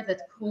the year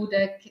that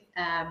Kodak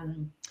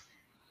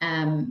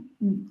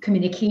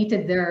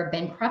communicated their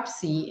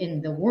bankruptcy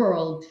in the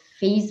world,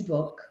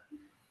 Facebook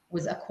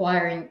was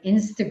acquiring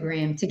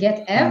Instagram to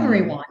get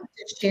everyone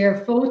to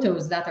share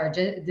photos that are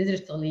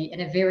digitally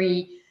in a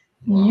very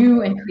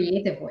new and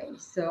creative way.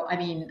 So, I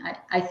mean,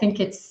 I think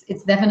it's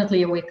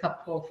definitely a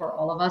wake-up call for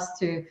all of us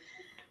to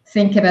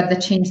think about the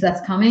change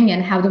that's coming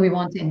and how do we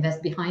want to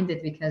invest behind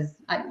it, because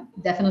I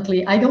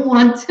don't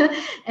want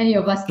any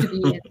of us to be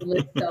in the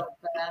list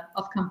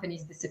of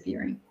companies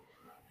disappearing.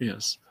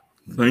 Yes.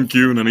 Thank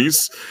you,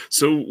 Nanis.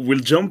 So we'll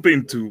jump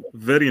into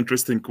very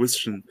interesting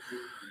question.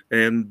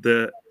 And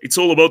it's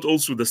all about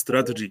also the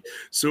strategy.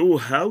 So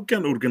how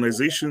can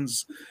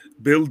organizations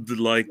build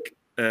like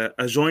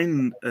a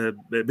joint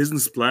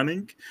business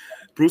planning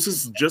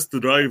process just to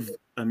drive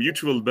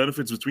mutual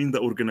benefits between the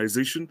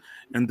organization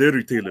and their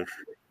retailer?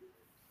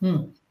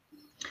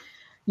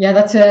 Yeah,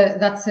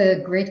 that's a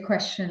great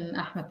question,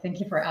 Ahmed. Thank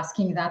you for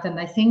asking that. And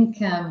I think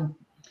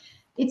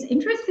it's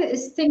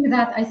interesting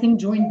that I think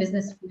joint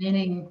business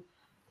planning,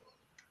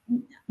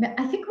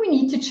 I think we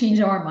need to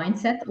change our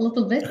mindset a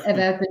little bit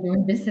about the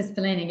joint business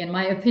planning. In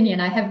my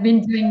opinion, I have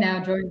been doing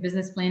now joint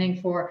business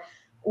planning for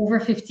over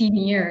 15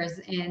 years.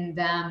 And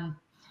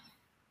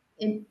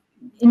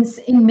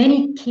in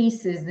many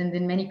cases and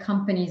in many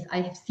companies,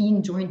 I have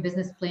seen joint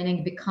business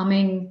planning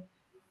becoming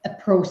a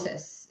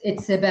process.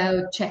 It's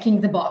about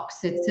checking the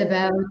box. It's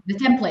about the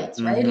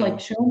templates, right? Like,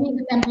 show me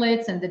the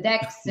templates and the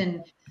decks,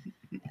 and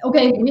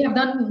okay, we have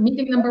done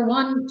meeting number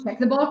 1, check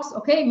the box.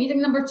 Okay,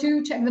 meeting number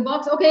 2, check the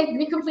box. Okay,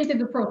 we completed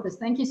the process.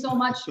 Thank you so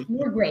much.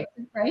 You're great,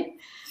 right?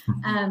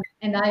 And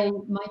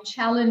my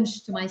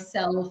challenge to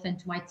myself and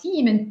to my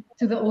team and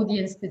to the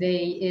audience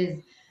today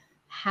is,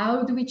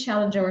 how do we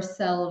challenge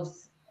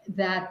ourselves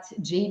that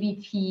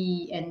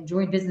JBP and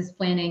joint business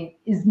planning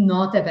is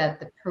not about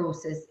the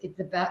process. It's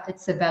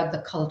about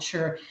the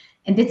culture,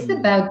 and it's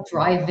about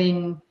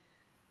driving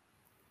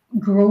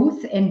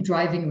growth and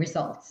driving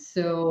results.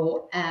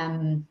 So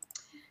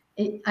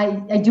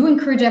I do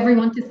encourage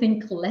everyone to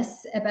think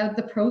less about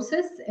the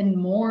process and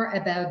more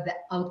about the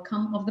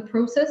outcome of the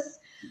process.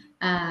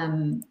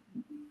 And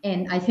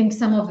I think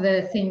some of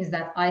the things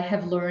that I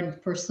have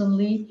learned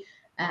personally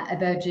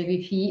about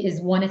JBP is,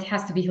 one, it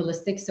has to be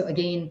holistic. So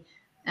again,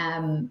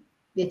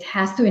 it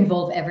has to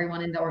involve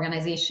everyone in the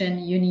organization.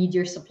 You need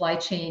your supply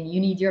chain, you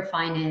need your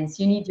finance,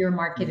 you need your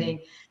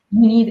marketing,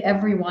 you need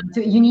everyone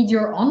you need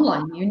your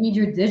online, you need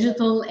your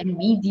digital and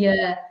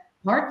media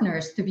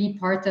partners to be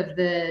part of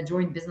the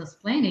joint business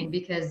planning,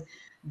 because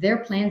their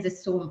plans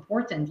is so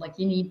important. Like,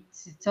 you need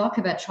to talk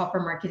about shopper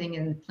marketing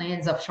and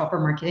plans of shopper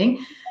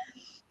marketing.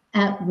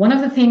 One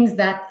of the things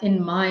that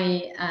in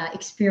my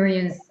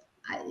experience,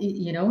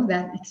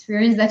 that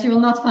experience that you will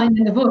not find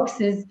in the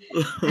books, is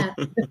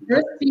the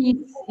first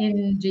piece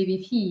in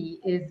JBP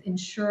is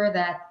ensure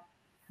that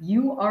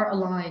you are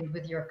aligned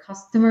with your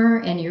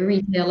customer and your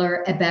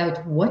retailer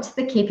about what's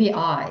the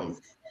KPIs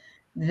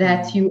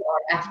that you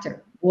are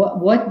after.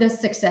 What does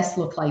success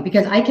look like?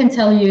 Because I can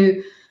tell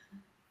you,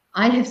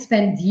 I have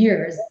spent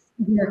years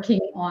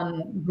working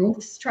on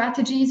growth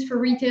strategies for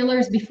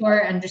retailers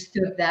before I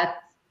understood that,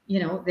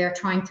 they're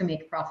trying to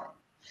make profit.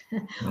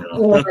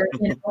 Or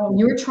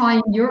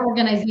your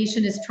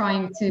organization is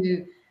trying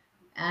to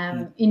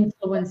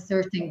influence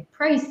certain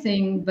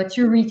pricing, but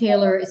your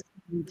retailer is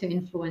trying to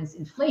influence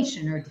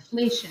inflation or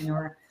deflation,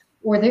 or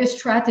their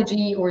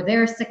strategy or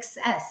their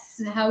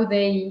success, how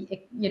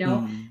they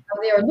how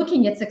they are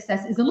looking at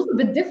success is a little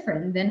bit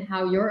different than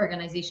how your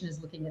organization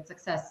is looking at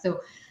success.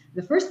 So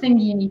the first thing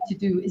you need to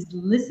do is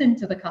listen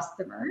to the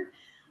customer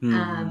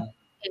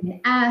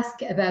and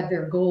ask about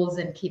their goals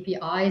and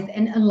KPIs,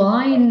 and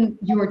align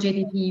your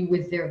JBP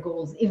with their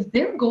goals. If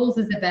their goals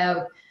is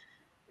about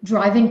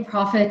driving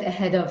profit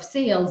ahead of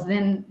sales,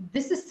 then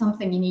this is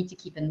something you need to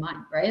keep in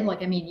mind, right?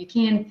 Like, I mean, you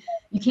can't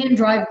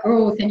drive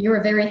growth and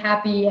you're very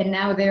happy and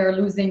now they're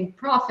losing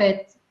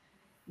profit.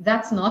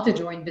 That's not a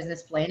joint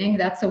business planning.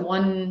 That's a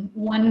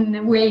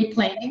one-way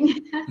planning,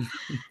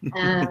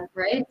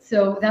 right?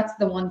 So that's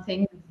the one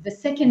thing. The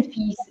second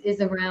piece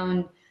is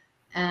around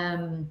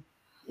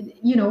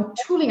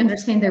truly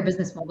understand their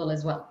business model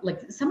as well.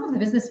 Like, some of the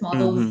business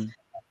models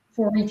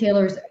for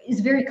retailers is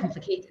very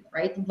complicated,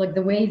 right? Like,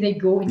 the way they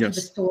go into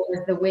the stores,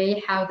 the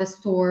way how the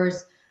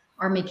stores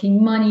are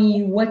making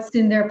money, what's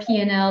in their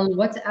P&L,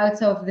 what's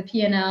out of the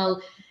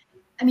P&L.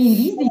 I mean,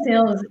 these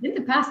details, in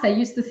the past, I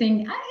used to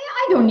think,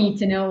 I don't need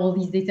to know all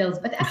these details,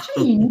 but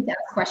actually you need to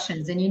ask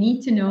questions and you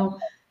need to know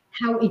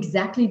how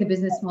exactly the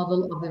business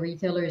model of the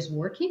retailer is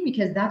working,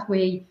 because that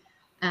way,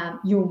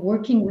 you're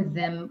working with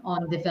them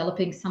on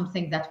developing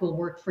something that will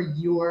work for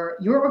your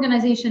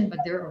organization, but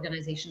their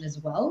organization as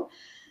well.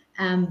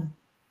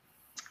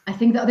 I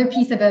think the other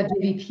piece about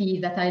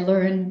JBP that I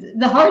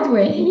learned the hard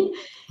way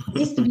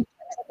is to be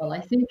flexible. I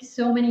think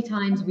so many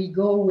times we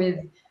go with,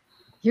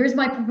 here's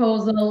my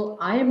proposal.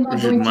 I am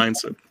not going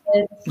to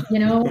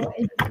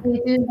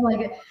it is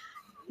like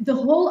the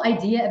whole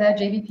idea about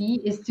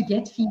JBP is to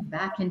get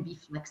feedback and be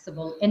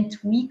flexible and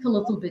tweak a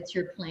little bit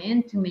your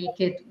plan to make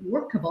it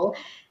workable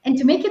and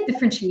to make it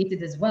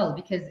differentiated as well,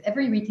 because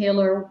every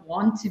retailer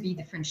wants to be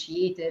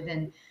differentiated.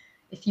 And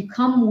if you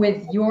come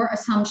with your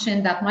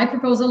assumption that my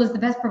proposal is the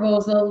best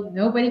proposal,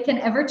 nobody can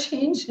ever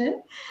change it,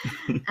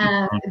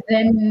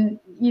 then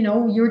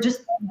you're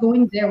just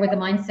going there with a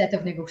mindset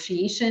of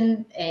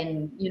negotiation,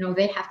 and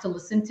they have to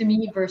listen to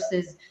me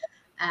versus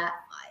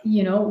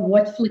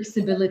what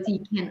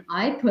flexibility can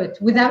I put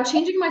without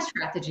changing my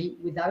strategy,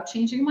 without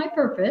changing my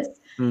purpose.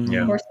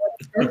 Of course,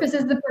 the purpose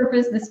is the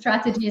purpose, the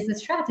strategy is the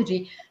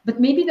strategy, but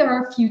maybe there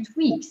are a few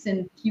tweaks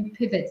and few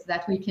pivots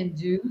that we can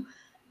do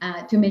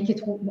to make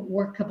it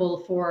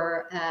workable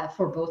for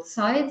both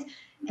sides.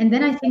 And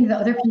then I think the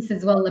other piece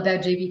as well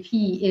about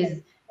JBP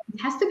is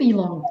it has to be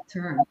long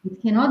term.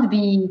 It cannot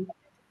be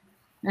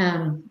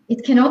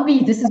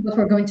this is what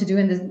we're going to do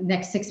in the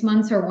next 6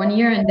 months or 1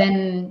 year, and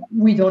then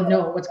we don't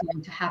know what's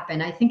going to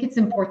happen. I think it's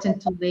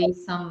important to lay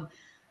some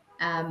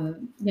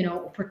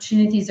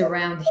opportunities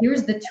around.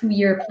 Here's the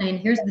 2-year plan.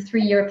 Here's the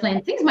 3-year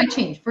plan. Things might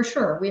change for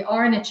sure. We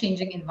are in a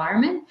changing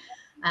environment.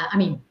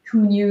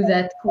 Who knew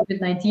that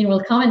COVID-19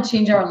 will come and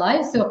change our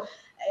lives? So,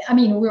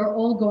 we're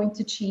all going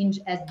to change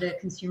as the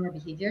consumer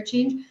behavior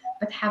change,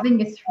 but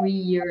having a 3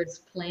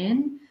 years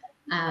plan,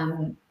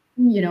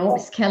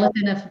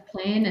 skeleton of a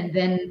plan, and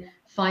then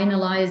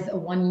finalize a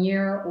 1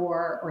 year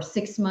or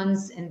 6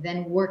 months, and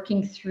then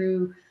working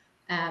through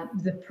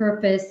the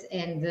purpose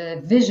and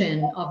the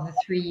vision of the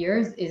 3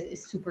 years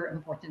is super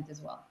important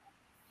as well.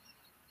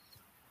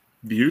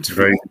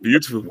 Beautiful,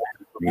 beautiful.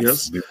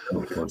 Yes.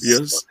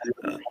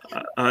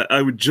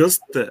 I would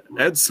just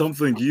add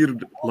something here,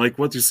 like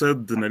what you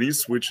said,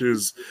 Nanis, which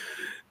is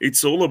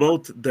it's all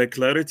about the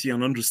clarity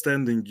and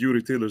understanding your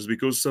retailers,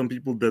 because some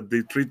people that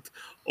they treat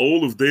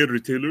all of their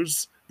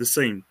retailers the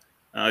same.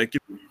 I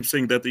keep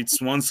saying that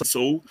it's one size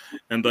all,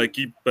 and I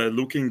keep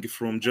looking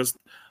from just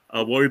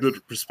a wider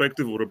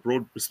perspective or a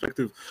broad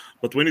perspective.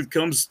 But when it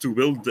comes to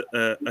build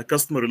a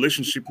customer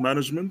relationship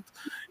management,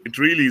 it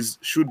really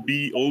should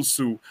be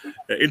also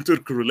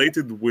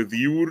intercorrelated with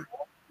your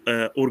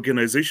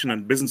organization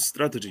and business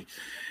strategy.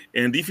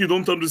 And if you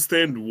don't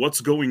understand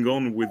what's going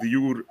on with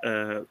your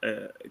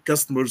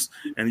customers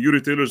and your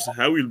retailers,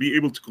 how you'll be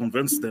able to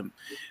convince them?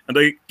 And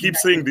I keep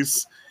saying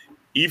this,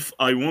 if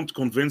I won't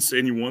convince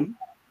anyone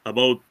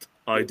about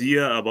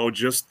idea about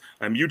just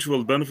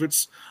mutual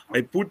benefits,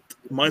 I put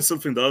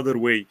myself in the other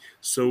way.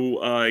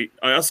 So I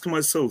ask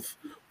myself,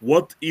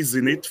 what is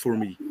in it for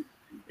me?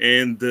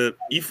 And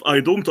if I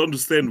don't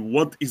understand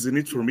what is in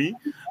it for me,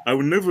 I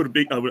will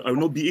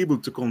not be able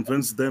to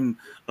convince them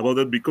about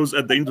that, because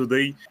at the end of the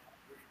day,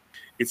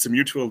 it's a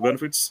mutual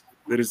benefits.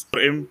 There is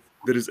RM,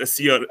 there is a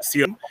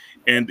CRM,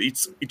 and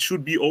it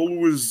should be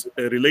always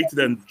related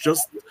and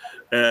just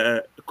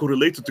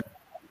correlated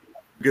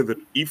together.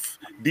 If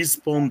this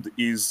bond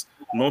is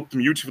not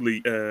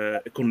mutually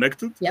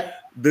connected,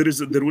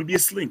 there will be a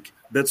slink.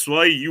 That's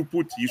why you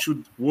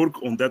should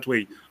work on that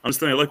way.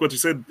 Understand? I like what you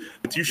said,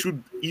 that you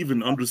should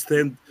even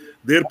understand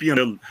their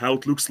P&L, how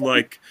it looks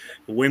like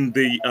when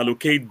they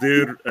allocate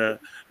their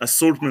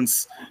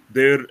assortments,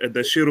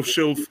 the share of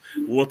shelf,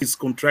 what is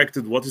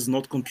contracted, what is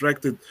not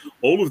contracted.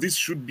 All of this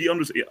should be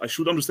I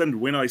should understand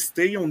when I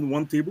stay on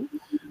one table,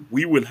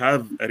 we will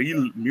have a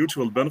real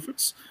mutual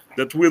benefits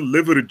that will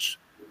leverage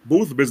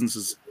both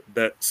businesses,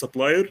 the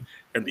supplier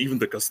and even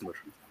the customer.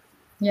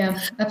 Yeah,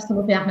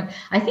 absolutely, Ahmed.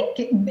 I think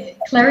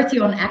clarity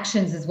on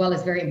actions as well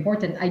is very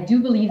important. I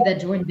do believe that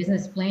joint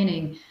business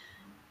planning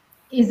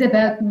is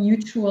about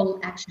mutual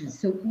actions.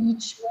 So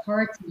each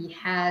party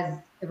has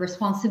a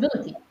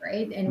responsibility,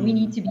 right? And we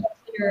need to be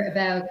clear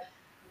about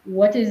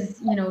what is,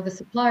 the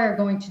supplier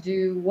going to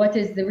do, what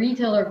is the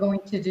retailer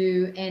going to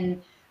do,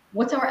 and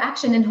what's our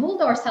action, and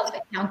hold ourselves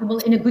accountable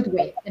in a good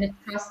way, in a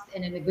trust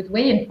and in a good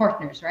way, and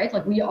partners, right?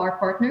 Like, we are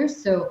partners.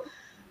 So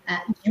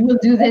you will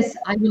do this,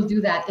 I will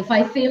do that. If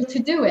I fail to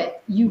do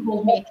it, you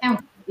hold me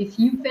accountable. If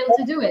you fail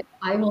to do it,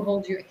 I will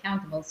hold you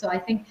accountable. So I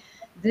think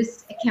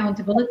this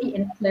accountability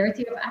and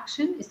clarity of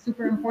action is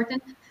super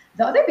important.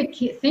 The other big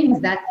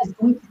thing that is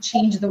going to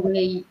change the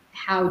way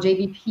how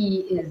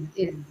JBP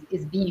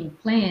is being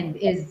planned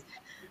is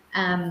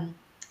the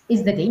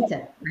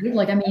data, right?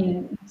 Like,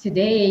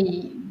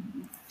 today,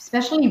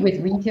 especially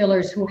with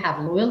retailers who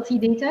have loyalty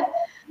data,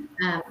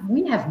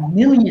 we have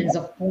millions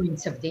of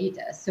points of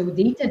data. So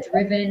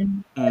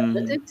data-driven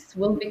analytics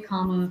will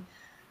become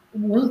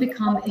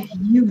a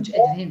huge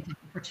advantage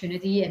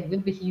opportunity, and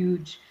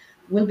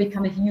will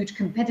become a huge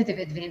competitive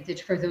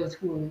advantage for those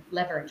who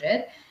leverage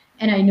it.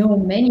 And I know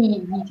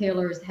many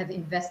retailers have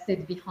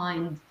invested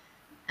behind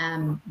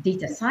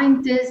data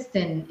scientists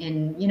and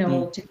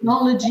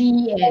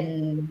technology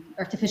and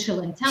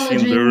artificial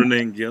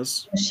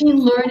intelligence, machine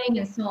learning,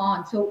 and so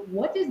on. So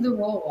what is the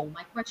role?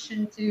 My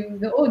question to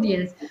the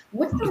audience: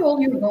 what's the role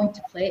you're going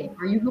to play?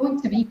 Are you going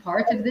to be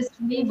part of this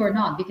wave or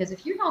not? Because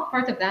if you're not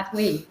part of that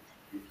wave,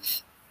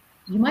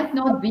 you might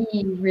not be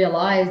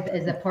realized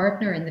as a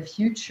partner in the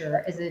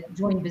future, as a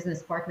joint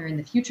business partner in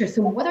the future.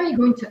 So what are you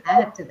going to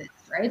add to this,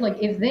 right? Like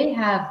if they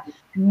have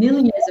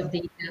millions of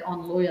data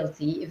on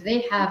loyalty, if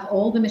they have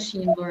all the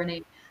machine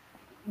learning,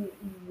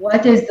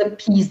 what is the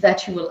piece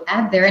that you will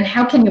add there, and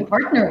how can you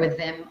partner with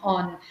them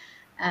on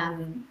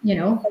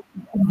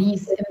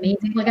these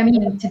amazing, like, I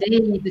mean, today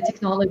the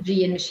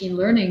technology and machine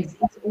learning is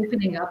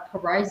opening up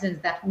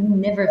horizons that we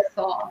never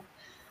thought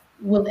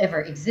will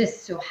ever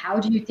exist. So how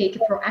do you take a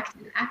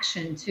proactive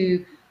action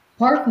to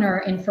partner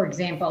in, for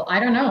example,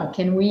 I don't know,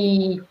 can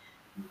we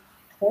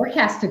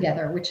forecast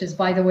together, which is,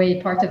 by the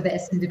way, part of the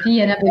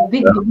S&P, and I'm a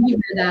big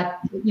believer that,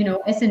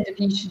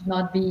 S&P should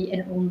not be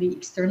an only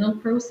external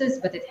process,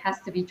 but it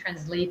has to be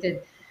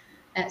translated,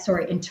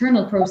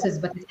 internal process,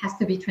 but it has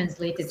to be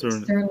translated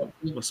externally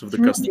through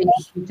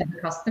to the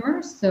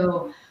customers.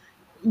 So,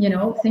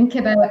 think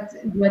about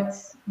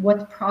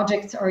what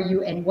projects are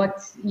you, and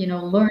what,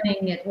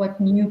 learning, and what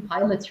new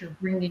pilots you're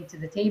bringing to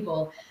the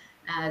table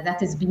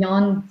that is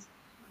beyond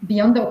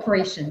the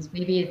operations.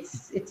 Maybe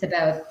it's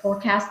about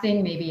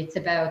forecasting, maybe it's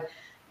about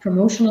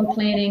promotional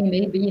planning,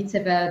 maybe it's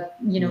about,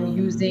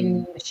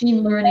 using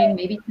machine learning,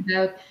 maybe it's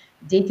about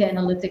data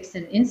analytics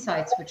and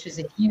insights, which is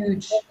a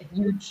huge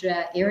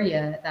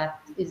area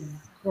that is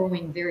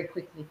growing very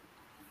quickly.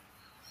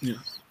 Yeah.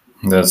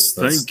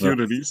 Thank you,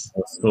 Nanis.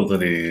 That's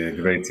totally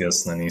great.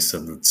 Yes, Nanis.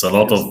 It's a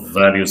lot of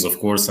values, of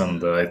course,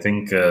 and I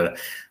think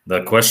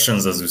the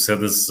questions, as you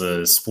said, is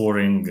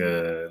boring.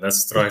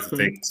 Let's try to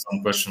take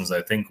some questions.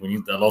 I think we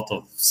need a lot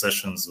of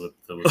sessions with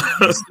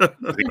Nanis.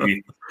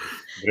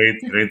 Really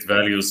great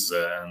values,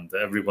 and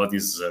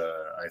everybody's,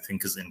 I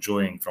think, is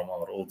enjoying from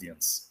our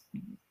audience.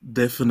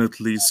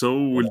 Definitely.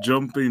 So we'll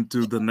jump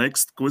into the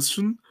next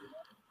question.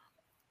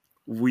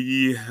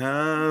 We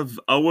have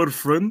our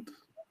friend.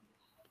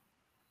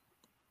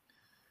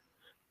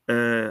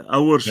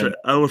 Our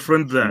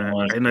friend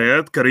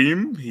Inayat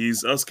Karim,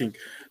 he's asking,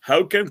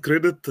 how can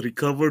credit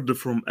recover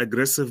from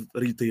aggressive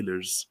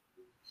retailers?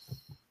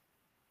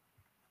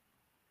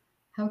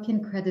 How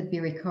can credit be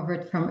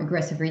recovered from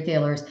aggressive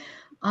retailers?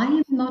 I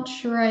am not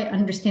sure I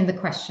understand the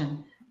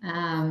question.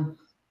 How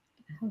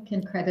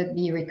can credit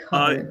be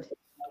recovered?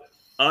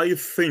 I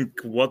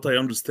think what I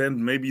understand,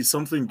 maybe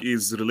something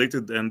is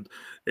related, and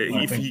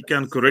if he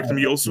can correct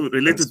me, also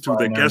related to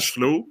the cash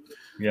flow.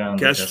 Yeah,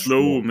 cash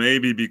flow,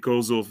 maybe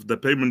because of the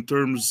payment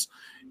terms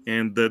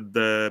and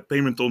the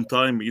payment on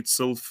time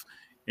itself,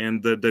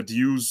 and the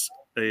dues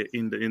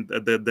in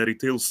the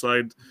retail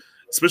side,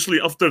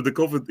 especially after the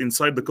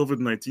inside the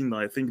COVID-19.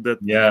 I think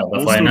that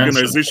most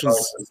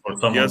organizations, for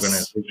some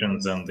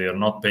organizations, and they are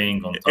not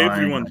paying on time.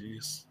 Everyone,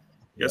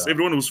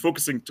 everyone was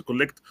focusing to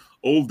collect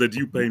all the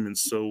due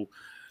payments. So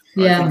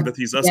I think that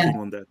he's asking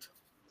on that.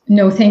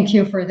 No, thank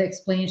you for the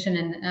explanation.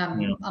 And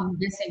I'm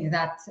guessing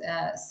that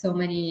so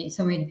many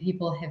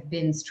people have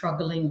been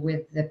struggling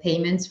with the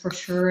payments for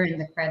sure, and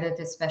the credit,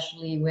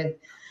 especially with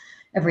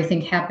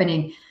everything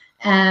happening.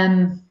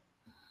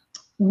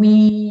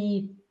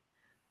 We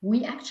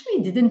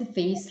actually didn't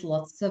face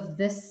lots of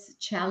this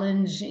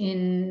challenge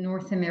in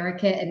North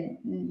America, and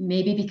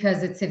maybe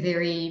because it's a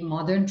very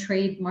modern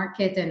trade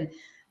market, and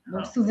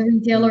most of the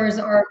retailers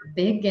are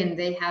big and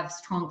they have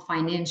strong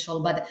financial,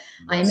 but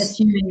I'm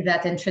assuming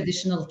that in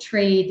traditional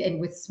trade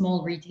and with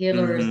small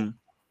retailers,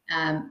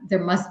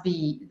 there must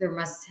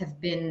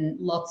have been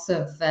lots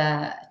of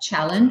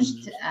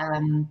challenged.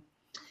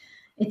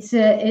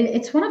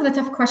 It's one of the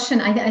tough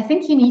questions. I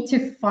think you need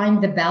to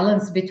find the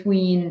balance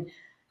between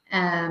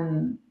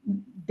how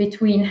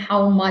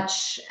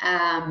much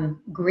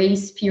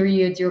grace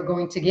period you're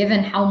going to give,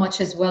 and how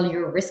much as well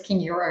you're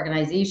risking your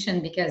organization,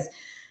 because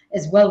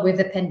as well with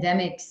the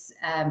pandemics,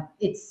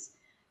 it's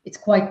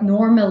quite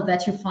normal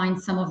that you find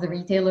some of the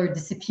retailer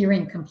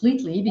disappearing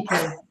completely,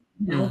 because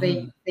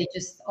they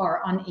just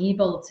are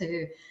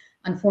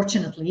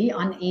unfortunately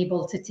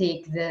unable to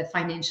take the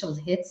financial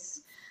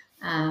hits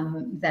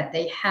that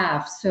they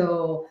have.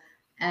 So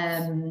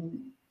I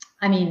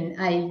mean,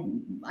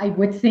 I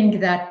would think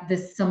that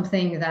this is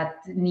something that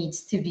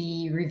needs to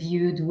be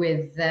reviewed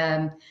with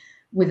the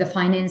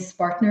finance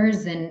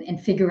partners, and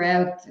figure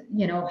out,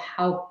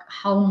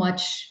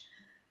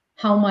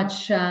 how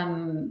much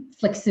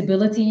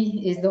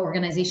flexibility is the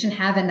organization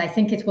have. And I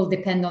think it will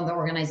depend on the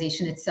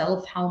organization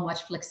itself, how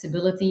much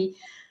flexibility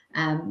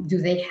do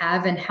they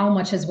have, and how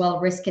much as well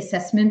risk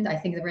assessment. I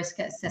think the risk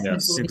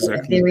assessment will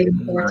be a very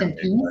important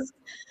piece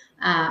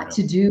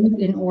to do,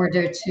 in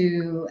order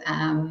to,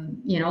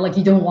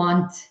 you don't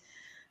want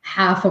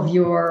half of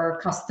your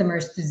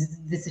customers to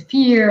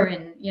disappear,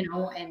 and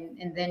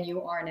then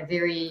you are in a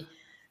very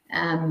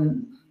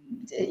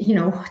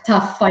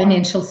tough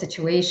financial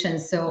situation.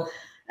 So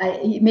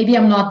maybe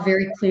I'm not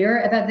very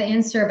clear about the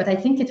answer, but I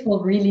think it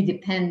will really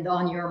depend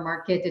on your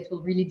market. It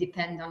will really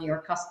depend on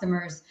your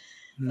customers.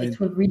 It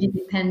will really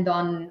depend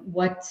on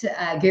what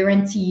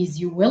guarantees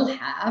you will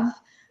have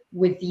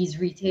with these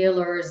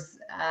retailers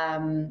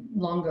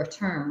longer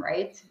term,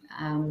 right?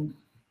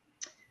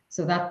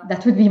 So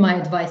that would be my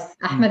advice.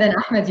 Ahmed, and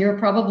Ahmed, you're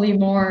probably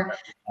more,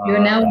 you're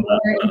now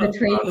more in the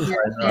trade, in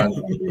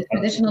the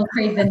traditional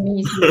trade than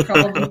me, so you're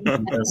probably.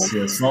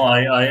 Yes. No,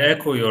 I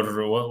echo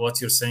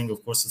what you're saying.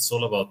 Of course, it's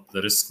all about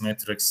the risk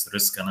matrix,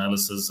 risk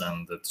analysis,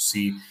 and to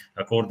see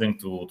according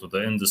to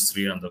the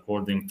industry and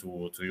according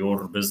to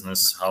your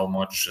business, how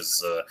much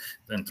is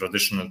in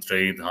traditional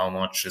trade, how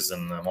much is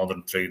in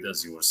modern trade,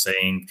 as you were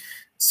saying.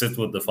 Sit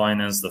with the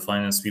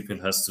finance people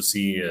has to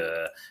see,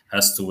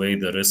 has to weigh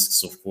the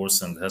risks, of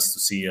course, and has to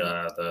see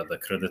the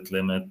credit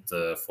limit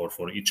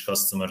for each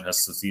customer,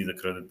 has to see the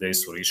credit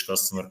days for each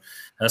customer,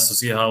 has to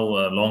see how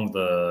long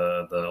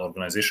the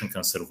organization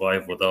can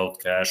survive without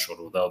cash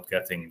or without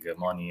getting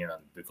money,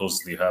 and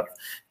because you have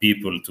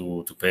people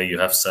to pay, you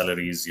have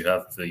salaries, you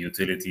have the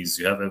utilities,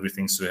 you have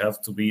everything, so you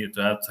have to be,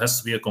 has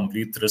to be a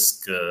complete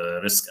risk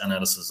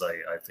analysis,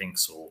 I think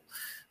so,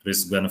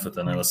 risk benefit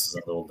analysis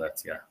and all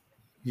that.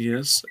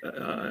 Yes,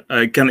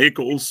 I can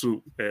echo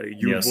also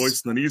your Yes.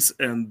 voice, Nanis,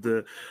 and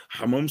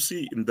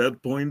Hamamsi in that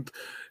point.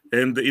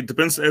 And it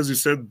depends, as you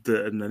said,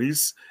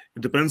 Nanis,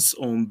 it depends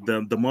on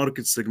the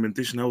market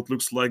segmentation, how it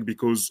looks like,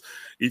 because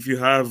if you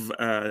have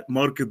a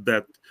market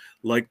that,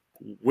 like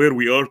where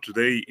we are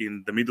today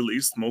in the Middle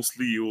East,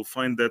 mostly you will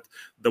find that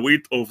the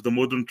weight of the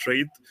modern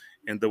trade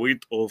and the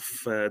weight of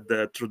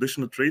the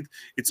traditional trade,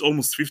 it's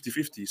almost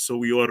 50-50.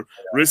 So you are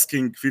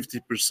risking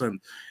 50%.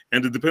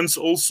 And it depends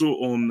also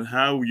on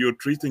how you're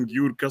treating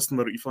your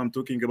customer. If I'm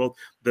talking about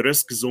the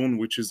risk zone,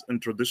 which is in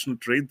traditional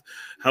trade,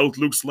 how it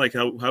looks like,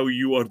 how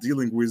you are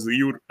dealing with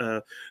your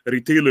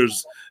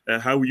retailers,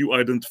 how you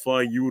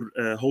identify your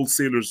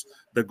wholesalers,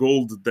 the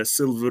gold, the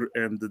silver,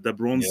 and the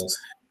bronze. Yes.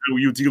 How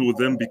you deal with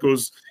them,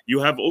 because you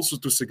have also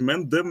to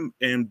segment them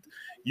and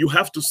you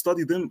have to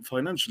study them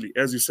financially,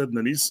 as you said,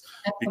 Nanis,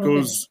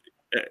 because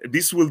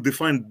this will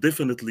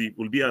definitely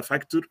will be a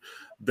factor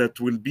that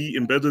will be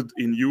embedded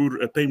in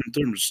your payment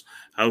terms,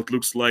 how it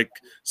looks like.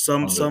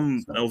 Some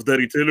 100%. of the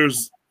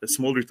retailers,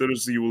 small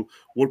retailers, you will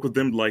work with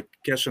them like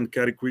cash and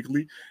carry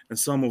quickly, and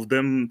some of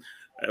them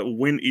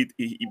when it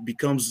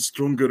becomes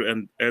stronger,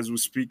 and as we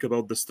speak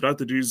about the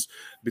strategies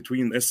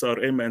between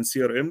SRM and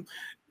CRM,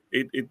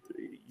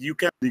 you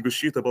can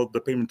negotiate about the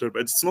payment term.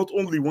 But it's not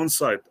only one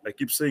side. I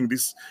keep saying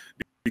this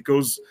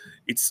because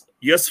it's,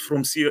 yes,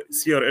 from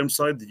CRM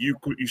side you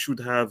should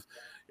have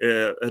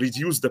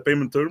reduced the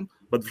payment term,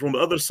 but from the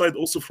other side,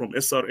 also from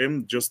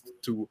SRM, just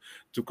to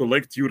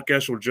collect your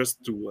cash, or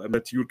just to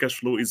that your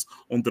cash flow is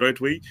on the right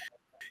way,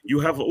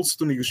 you have also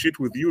to negotiate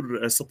with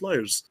your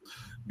suppliers,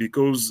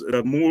 because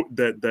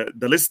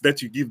the less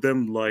that you give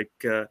them, like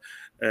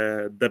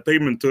the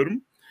payment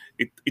term,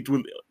 it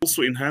will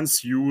also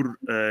enhance your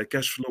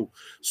cash flow.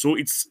 So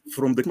it's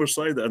from the customer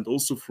side and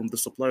also from the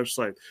supplier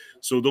side.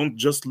 So don't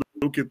just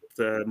look at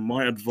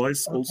my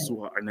advice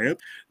also, Anayat,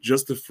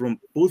 just from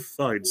both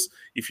sides,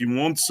 if you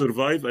want to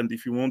survive and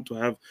if you want to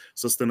have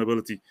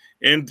sustainability.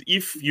 And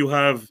if you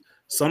have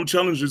some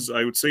challenges,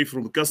 I would say,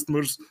 from the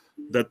customers,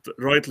 that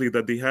rightly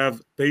that they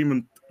have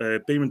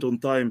payment on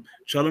time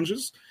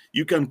challenges,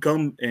 you can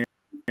come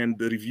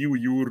and review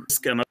your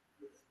risk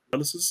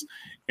analysis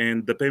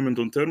and the payment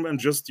on term, and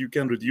just you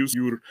can reduce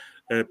your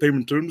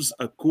payment terms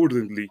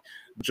accordingly,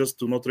 just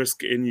to not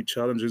risk any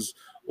challenges,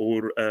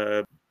 or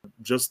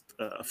just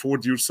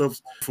afford yourself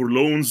for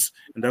loans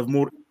and have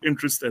more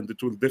interest, and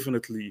it will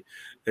definitely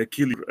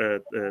kill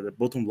your the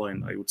bottom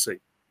line, I would say.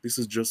 This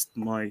is just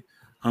my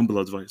humble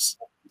advice.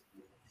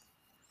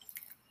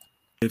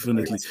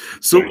 Definitely.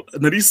 So,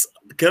 Naris,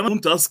 can I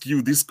want to ask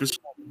you this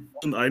question?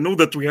 I know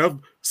that we have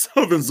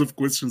thousands of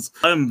questions.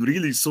 I'm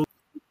really so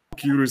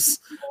curious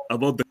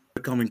about the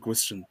coming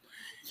question.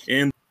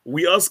 And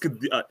we asked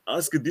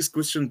this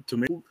question to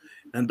me,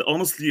 and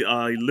honestly,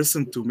 I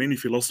listened to many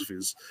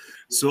philosophies.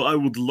 So I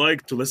would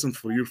like to listen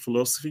for your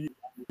philosophy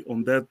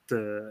on that.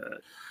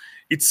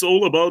 It's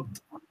all about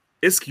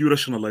SKU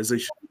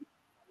rationalization.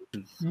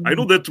 I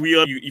know that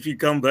if you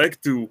come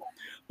back to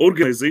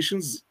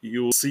organizations,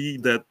 you'll see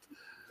that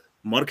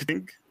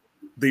marketing,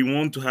 they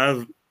want to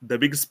have the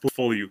biggest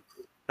portfolio,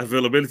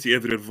 availability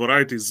everywhere,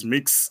 varieties,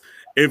 mix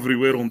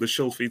everywhere on the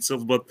shelf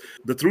itself. But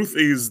the truth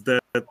is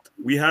that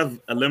we have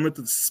a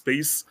limited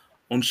space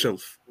on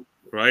shelf,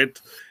 right?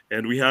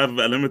 And we have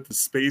a limited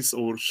space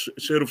or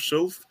share of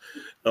shelf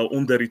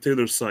on the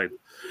retailer side.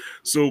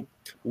 So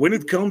when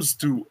it comes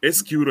to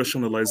SKU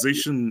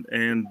rationalization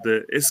and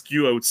the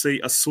SKU, I would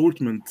say,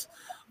 assortment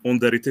on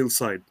the retail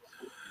side,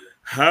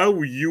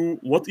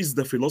 what is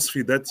the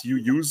philosophy that you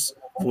use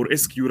for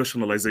SKU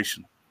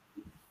rationalization?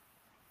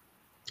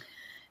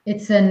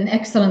 It's an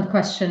excellent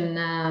question,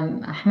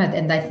 Ahmed,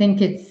 and I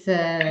think it's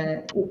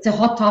a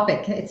hot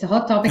topic. It's a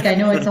hot topic. I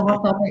know it's a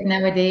hot topic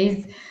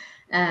nowadays,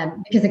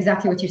 because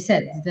exactly what you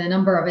said, the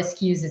number of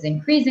SKUs is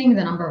increasing,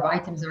 the number of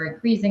items are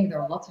increasing,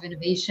 there are lots of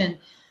innovation,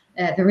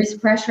 there is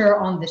pressure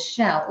on the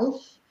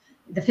shelf,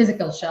 the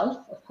physical shelf.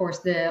 Of course,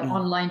 the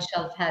online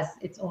shelf has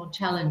its own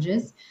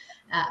challenges,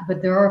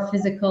 but there are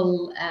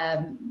physical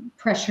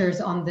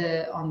pressures on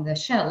the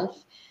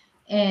shelf.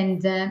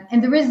 And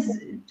there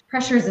is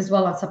pressures as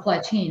well on supply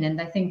chain. And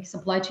I think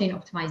supply chain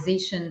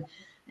optimization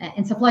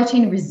And supply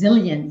chain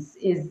resilience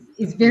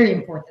is very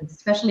important,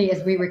 especially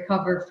as we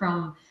recover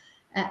from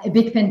a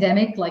big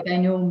pandemic. Like, I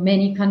know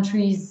many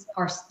countries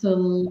are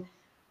still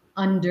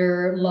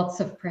under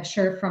lots of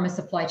pressure from a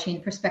supply chain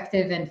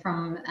perspective and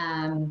from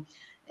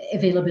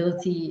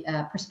availability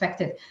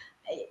perspective.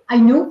 I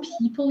know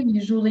people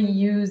usually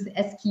use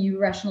SKU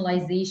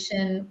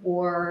rationalization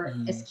or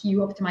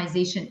SKU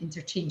optimization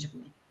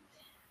interchangeably.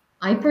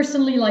 I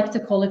personally like to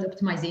call it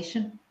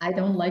optimization. I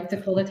don't like to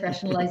call it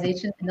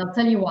rationalization, and I'll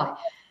tell you why.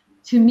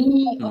 To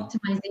me,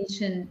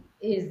 optimization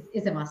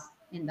is a must,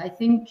 and I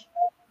think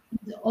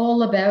it's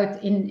all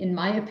about, in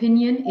my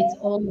opinion, it's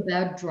all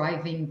about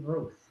driving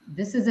growth.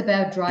 This is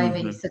about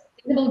driving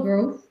sustainable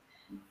growth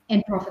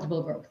and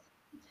profitable growth.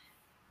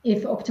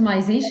 If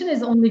optimization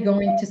is only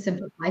going to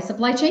simplify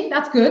supply chain,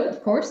 that's good.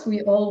 Of course,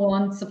 we all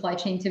want supply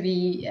chain to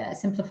be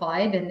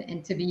simplified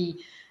and to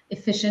be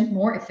efficient,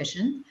 more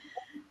efficient.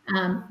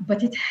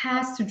 But it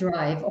has to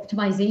drive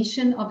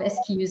optimization of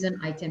SKUs and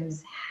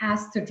items,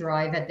 has to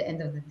drive at the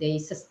end of the day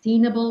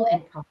sustainable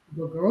and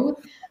profitable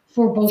growth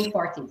for both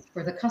parties,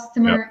 for the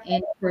customer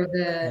and for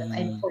the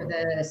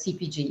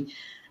CPG.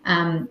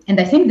 And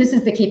I think this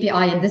is the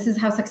KPI, and this is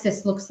how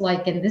success looks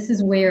like, and this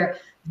is where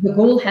the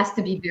goal has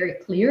to be very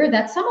clear.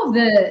 That some of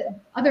the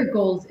other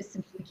goals is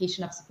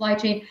simplification of supply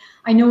chain.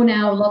 I know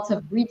now lots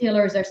of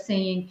retailers are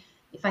saying,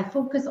 if I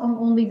focus on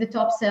only the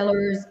top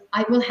sellers,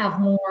 I will have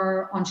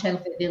more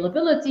on-shelf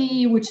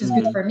availability, which is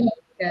good for me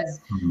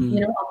because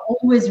I'm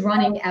always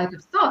running out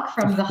of stock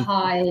from the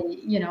high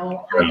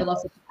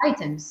velocity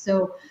items.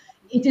 So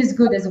it is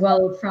good as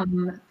well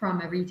from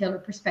a retailer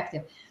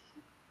perspective.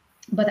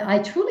 But I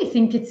truly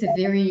think it's a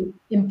very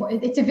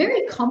important, it's a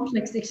very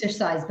complex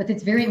exercise, but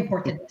it's very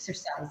important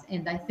exercise.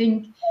 And I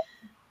think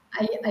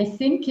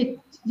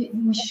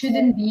we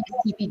shouldn't be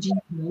CPG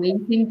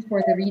waiting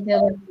for the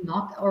retailer to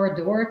knock our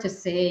door to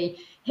say,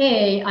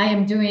 hey, I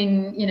am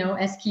doing,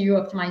 SKU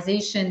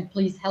optimization,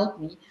 please help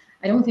me.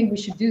 I don't think we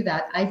should do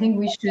that. I think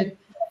we should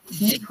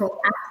be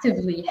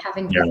proactively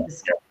having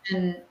this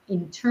discussion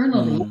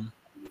internally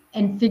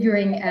and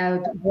figuring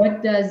out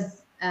what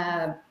does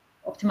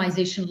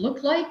optimization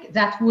look like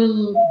that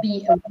will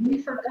be a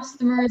win for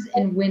customers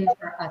and win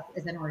for us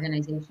as an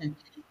organization.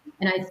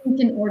 And I think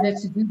in order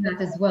to do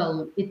that as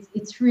well,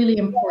 it's really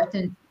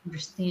important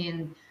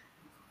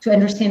to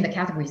understand the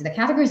categories. The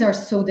categories are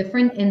so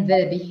different in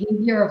the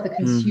behavior of the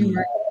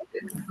consumer.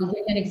 I'll give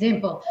you an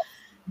example.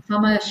 If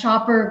I'm a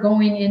shopper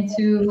going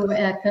into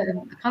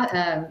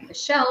a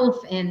shelf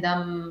and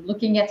I'm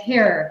looking at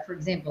hair, for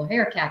example,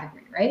 hair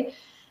category, right?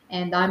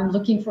 And I'm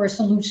looking for a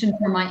solution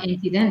for my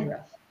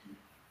anti-dandruff.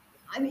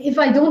 If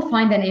I don't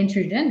find an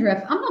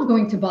anti-dandruff, I'm not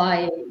going to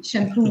buy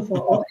shampoo for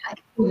all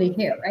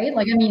hair, right?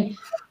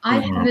 I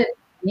have a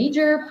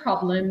major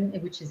problem,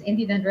 which is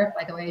anti-dandruff.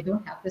 By the way, I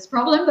don't have this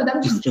problem, but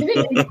I'm just giving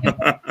an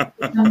example.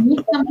 If I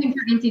need something for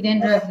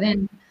anti-dandruff,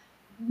 then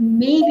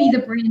maybe the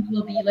brand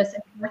will be less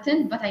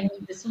important, but I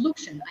need the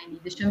solution. I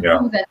need the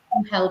shampoo that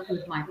will help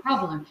with my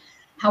problem.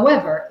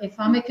 However, if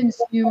I'm a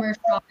consumer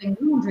shopping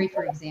laundry,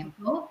 for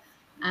example,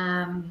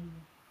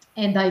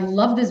 and I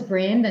love this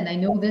brand, and I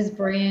know this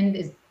brand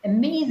is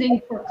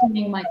amazing for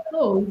cleaning my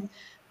clothes,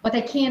 but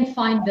I can't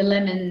find the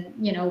lemon,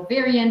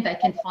 variant. I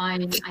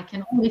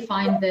can only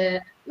find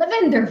the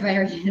lavender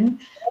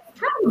variant.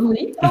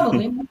 Probably,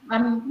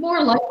 I'm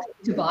more likely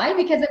to buy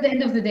because at the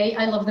end of the day,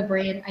 I love the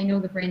brand. I know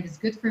the brand is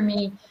good for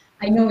me.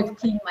 I know it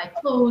cleaned my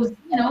clothes.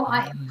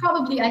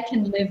 I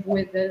can live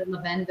with the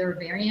lavender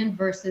variant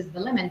versus the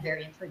lemon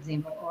variant, for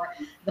example, or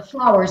the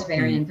flowers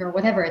variant, or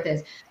whatever it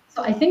is.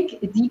 So I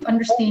think a deep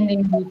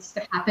understanding needs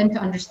to happen to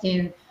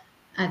understand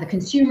the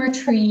consumer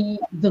tree,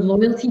 the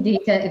loyalty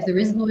data. If there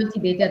is loyalty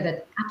data,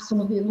 that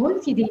absolutely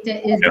loyalty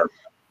data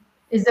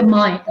is a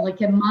mine, like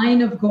a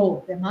mine of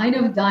gold, a mine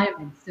of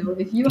diamonds. So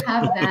if you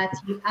have that,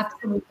 you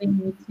absolutely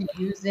need to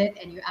use it,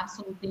 and you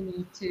absolutely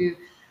need to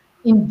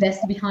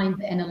invest behind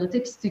the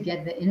analytics to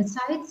get the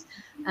insights.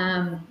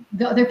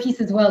 The other piece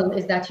as well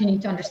is that you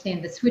need to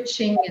understand the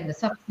switching and the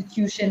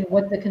substitution,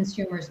 what the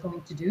consumer is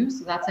going to do.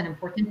 So that's an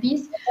important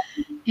piece.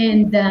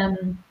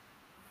 And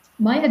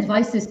my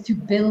advice is to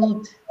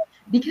build,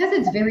 because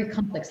it's very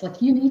complex,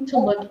 like you need to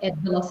look at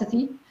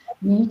velocity,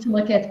 you need to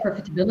look at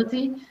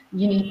profitability,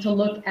 you need to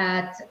look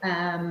at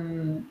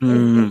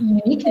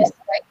uniqueness,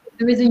 right? If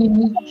there is a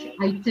unique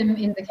item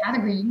in the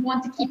category, you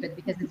want to keep it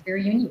because it's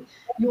very unique.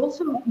 You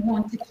also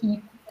want to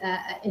keep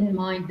in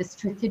mind the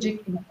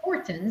strategic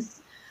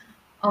importance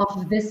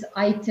of this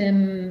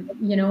item,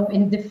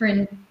 in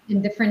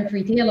different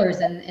retailers,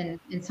 and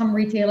some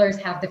retailers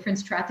have different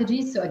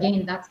strategies. So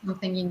again, that's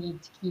something you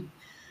need to keep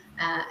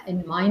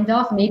in mind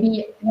of.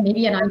 Maybe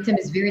an item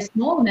is very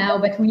small now,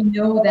 but we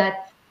know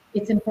that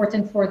it's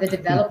important for the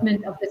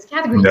development of this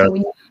category, so we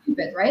need to keep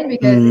it, right?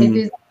 Because it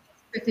is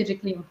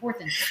strategically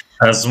important.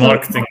 As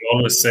marketing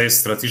always says,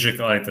 strategic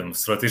item,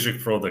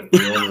 strategic product.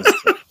 We always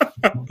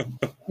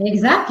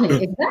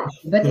Exactly.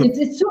 But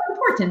it's so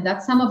important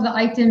that some of the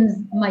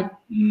items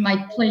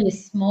might play a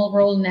small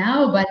role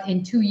now, but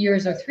in 2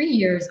 years or 3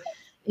 years,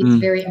 it's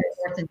very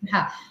important to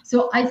have.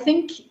 So I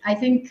think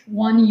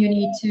one, you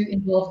need to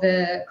involve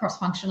the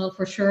cross-functional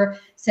for sure.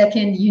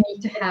 Second, you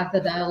need to have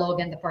the dialogue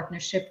and the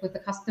partnership with the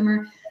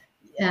customer.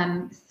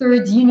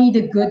 Third, you need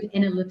a good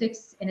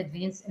analytics and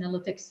advanced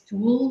analytics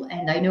tool.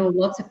 And I know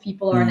lots of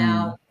people are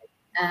now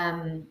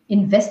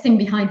investing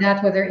behind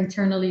that, whether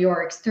internally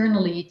or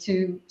externally,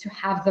 to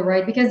have the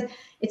right, because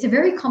it's a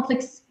very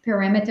complex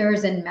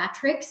parameters and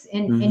metrics,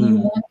 and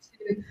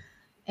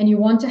you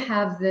want to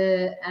have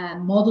the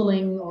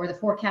modeling or the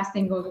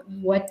forecasting of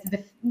what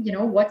the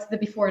what's the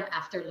before and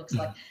after looks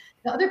like.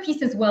 The other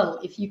piece as well,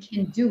 if you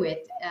can do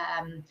it,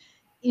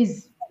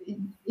 is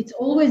it's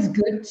always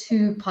good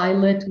to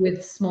pilot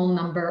with small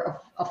number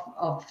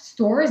of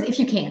stores if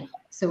you can.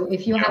 So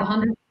if you have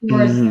 100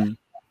 stores,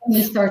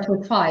 only start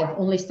with 5,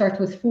 only start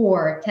with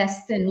 4,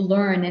 test and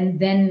learn, and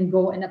then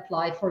go and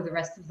apply for the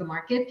rest of the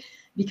market,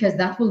 because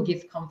that will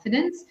give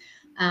confidence.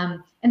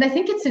 And I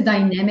think it's a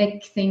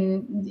dynamic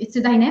thing. It's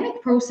a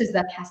dynamic process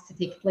that has to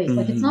take place.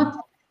 Like it's not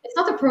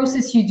a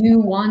process you do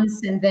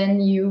once and then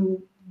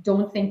you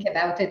don't think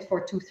about it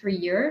for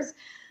 2-3 years.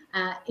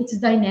 It's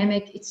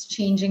dynamic, it's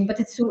changing, but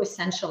it's so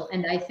essential.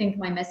 And I think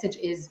my message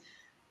is,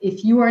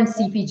 if you are in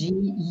CPG,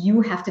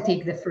 you have to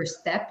take the first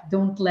step.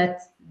 Don't let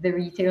the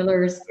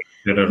retailers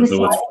decide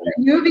for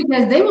you,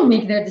 because they will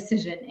make their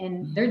decision,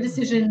 and their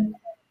decision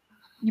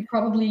you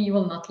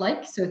will not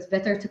like. So it's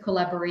better to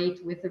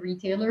collaborate with the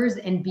retailers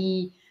and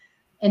be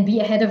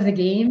ahead of the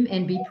game,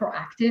 and be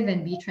proactive,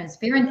 and be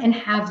transparent, and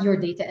have your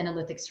data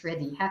analytics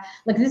ready.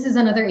 Like this is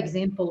another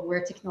example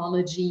where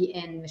technology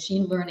and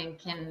machine learning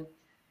can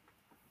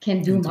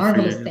do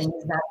marvelous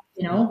things that,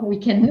 we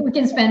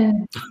can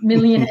spend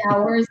million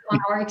hours on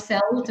our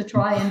Excel to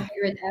try and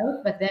figure it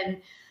out, but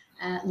then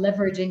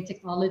leveraging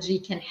technology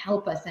can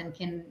help us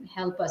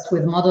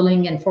with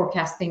modeling and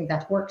forecasting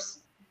that works.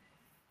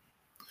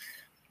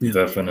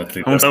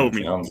 Definitely.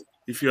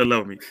 If you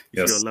allow me.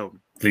 Yes,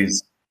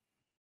 please.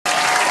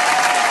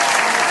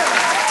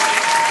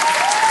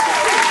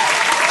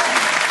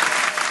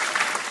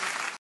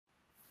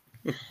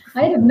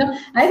 I have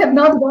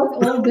not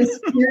got all this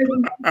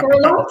for a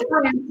long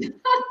time.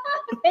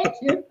 Thank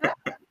you.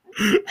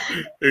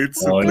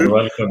 It's you're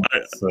welcome.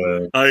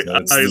 I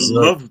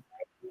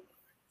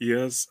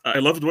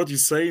loved what you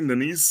say,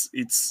 Nanis.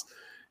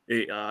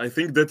 I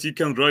think that you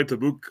can write a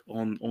book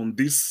on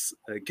this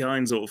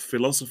kinds of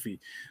philosophy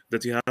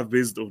that you have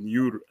based on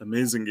your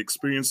amazing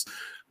experience.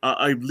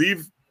 I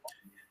believe,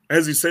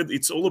 as you said,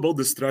 it's all about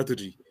the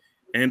strategy.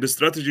 And the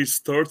strategy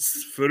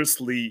starts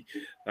firstly,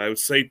 I would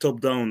say, top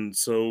down.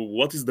 So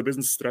what is the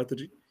business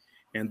strategy?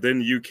 And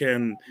then you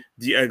can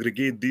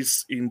de-aggregate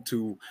this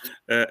into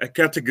a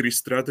category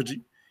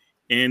strategy.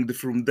 And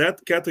from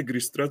that category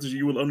strategy,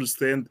 you will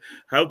understand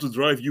how to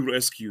drive your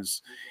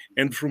SKUs.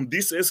 And from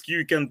this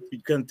SKU,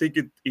 you can take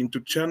it into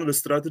channel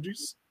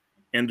strategies.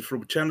 And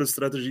from channel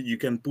strategy, you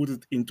can put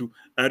it into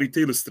a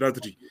retail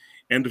strategy.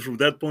 And from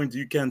that point,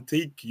 you can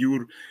take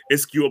your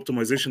SKU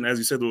optimization, as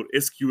you said, or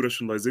SKU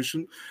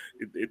rationalization,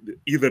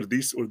 either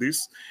this or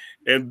this.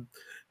 And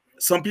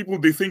some people,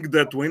 they think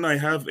that when I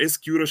have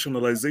SKU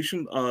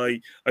rationalization,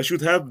 I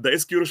should have the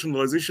SKU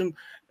rationalization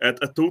at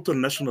a total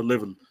national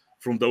level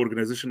from the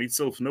organization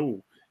itself.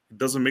 No, it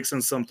doesn't make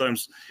sense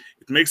sometimes.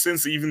 It makes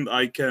sense even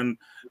I can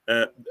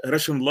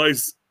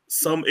rationalize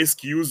some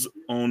SKUs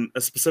on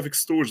a specific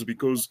stores,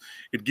 because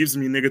it gives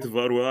me negative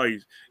ROI,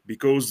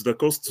 because the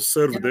cost to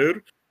serve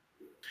there,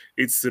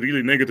 it's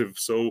really negative.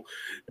 So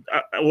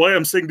why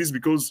I'm saying this,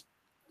 because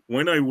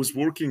when I was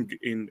working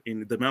in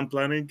demand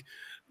planning,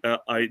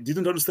 I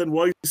didn't understand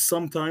why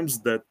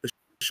sometimes that the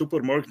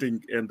shopper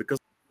marketing and the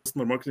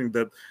customer marketing,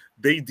 that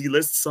they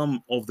delist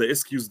some of the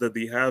SKUs that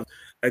they have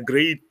a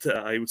great,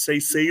 I would say,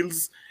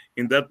 sales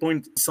in that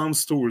point, some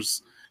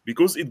stores,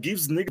 because it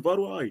gives negative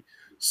ROI.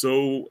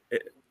 So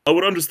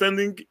our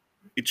understanding,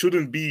 it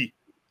shouldn't be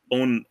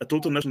on a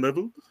total national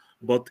level,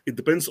 but it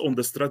depends on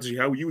the strategy,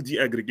 how you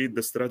de-aggregate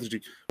the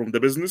strategy from the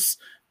business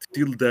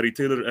till the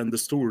retailer and the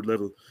store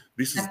level.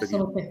 This is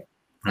Absolutely.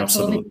 the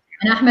Absolutely.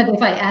 And Ahmed,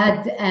 if I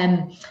add,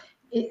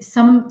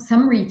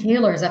 some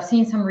retailers, I've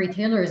seen some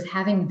retailers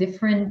having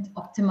different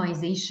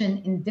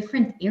optimization in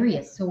different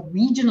areas. So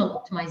regional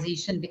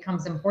optimization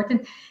becomes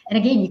important. And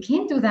again, you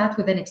can't do that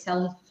with an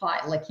Excel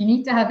file. Like, you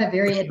need to have a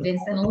very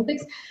advanced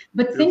analytics.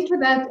 But think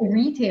about a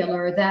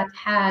retailer that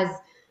has,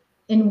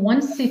 in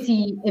one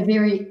city, a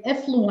very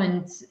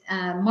affluent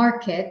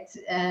market,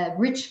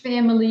 rich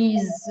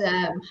families,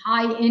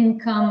 high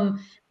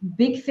income,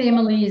 big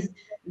families.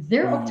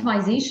 Their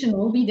optimization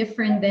will be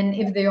different than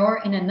if they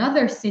are in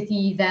another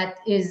city that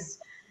is,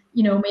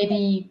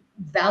 maybe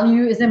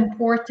value is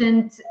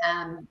important,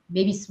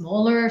 maybe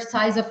smaller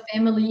size of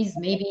families,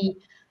 maybe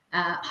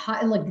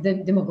high, like the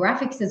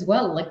demographics as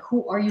well. Like,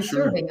 who are you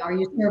serving? Are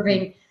you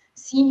serving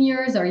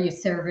seniors? Are you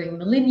serving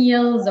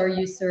millennials? Are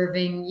you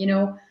serving,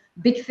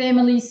 big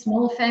families,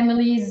 small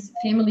families,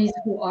 families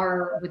who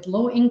are with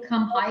low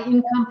income, high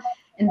income?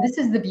 And this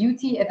is the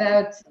beauty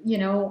about,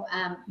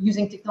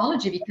 using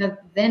technology, because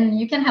then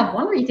you can have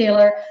one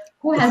retailer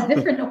who has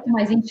different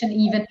optimization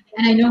even.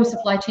 And I know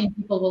supply chain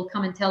people will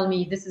come and tell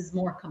me this is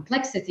more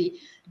complexity.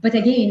 But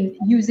again,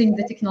 using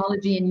the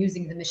technology and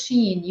using the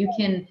machine, you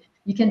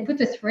can put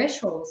a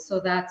threshold so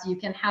that you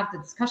can have the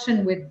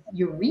discussion with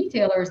your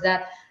retailers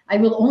that I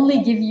will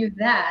only give you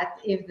that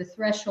if the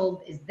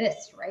threshold is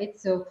this, right?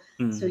 So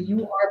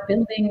you're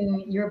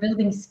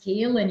building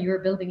scale and you're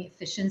building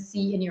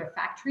efficiency in your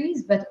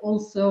factories, but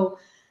also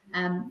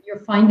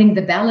you're finding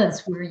the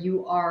balance where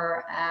you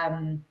are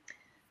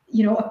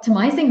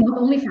optimizing not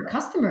only for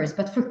customers,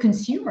 but for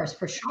consumers,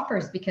 for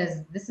shoppers,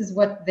 because this is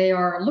what they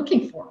are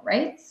looking for,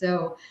 right?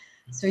 So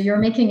you're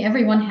making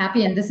everyone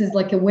happy, and this is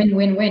like a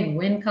win-win-win: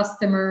 win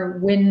customer,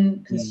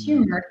 win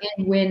consumer,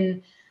 and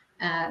win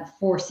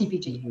for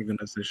CPG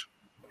organization.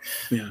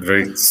 Yeah.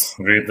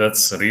 Great.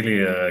 That's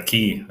really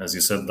key, as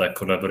you said, that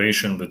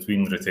collaboration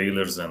between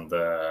retailers and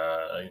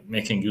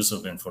making use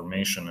of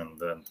information and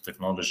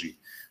technology.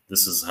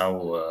 This is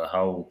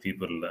how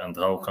people and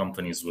how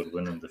companies will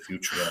win in the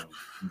future. And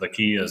the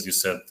key, as you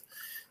said,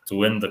 to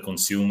win the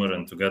consumer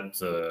and to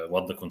get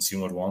what the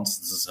consumer wants.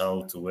 This is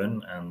how to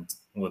win, and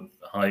with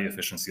high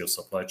efficiency of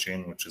supply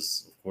chain, which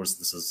is, of course,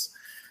 this is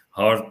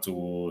hard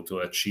to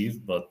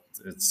achieve, but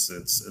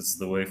it's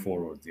the way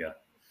forward. Yeah.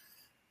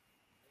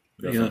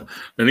 Definitely.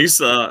 Yeah,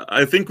 Anis,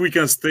 I think we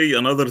can stay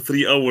another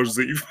 3 hours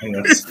if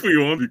we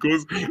want,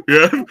 because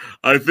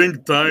I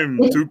think time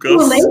took us.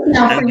 It's too late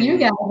now for you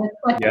guys.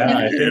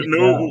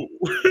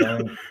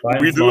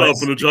 We do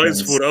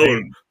apologize for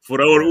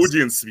our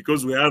audience,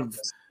 because we have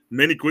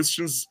many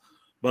questions,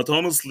 but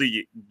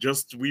honestly,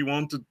 just we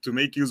wanted to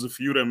make use of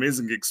your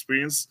amazing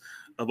experience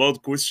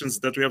about questions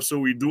that we have. So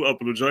we do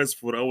apologize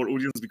for our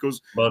audience, because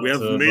we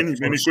have many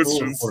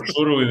questions. For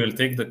sure, we will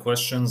take the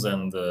questions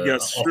and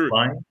yes, sure.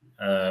 offline.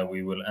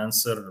 We will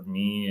answer,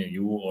 me,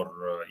 you, or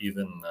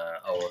even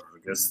our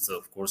guest,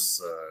 of course,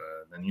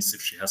 Nanis,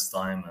 if she has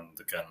time and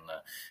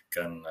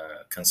can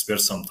spare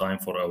some time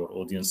for our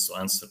audience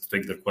to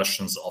take their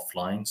questions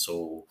offline.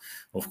 So,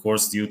 of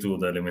course, due to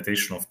the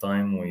limitation of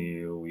time,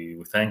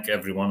 we thank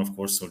everyone, of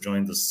course, who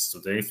joined us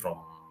today from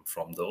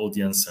the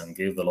audience and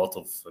gave a lot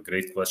of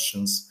great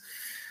questions.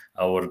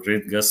 Our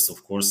great guest,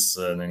 of course,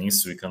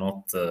 Nanis, we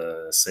cannot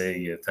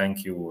say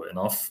thank you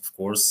enough. Of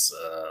course,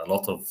 a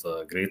lot of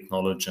great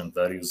knowledge and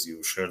values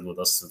you shared with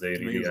us today,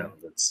 really, and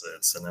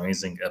it's an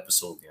amazing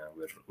episode. Yeah,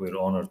 we're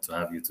honored to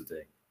have you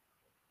today.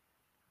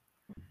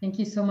 Thank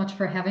you so much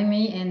for having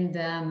me, and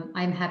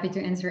I'm happy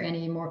to answer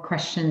any more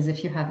questions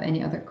if you have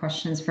any other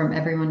questions from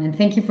everyone. And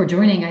thank you for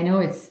joining. I know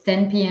it's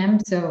 10 p.m.,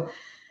 so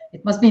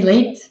it must be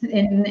late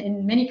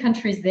in many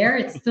countries there.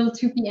 It's still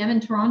 2 p.m. in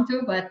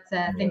Toronto, but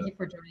thank you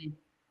for joining.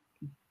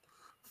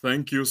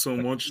 Thank you so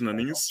much,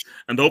 Nanis.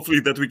 And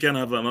hopefully that we can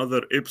have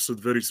another episode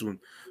very soon.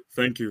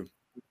 Thank you.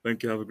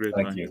 Thank you. Have a great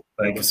night.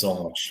 Thank you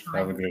so much.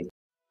 Have a great.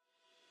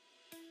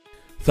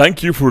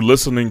 Thank you for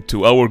listening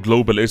to our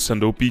Global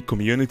S&OP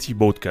Community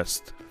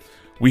Podcast.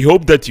 We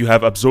hope that you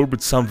have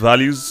absorbed some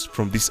values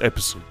from this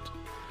episode.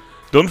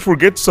 Don't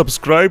forget to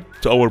subscribe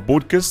to our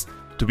podcast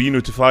to be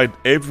notified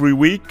every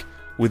week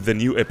with the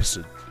new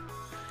episode.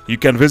 You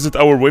can visit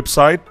our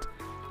website,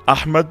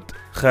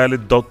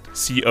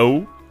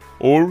 ahmedkhaled.co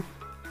or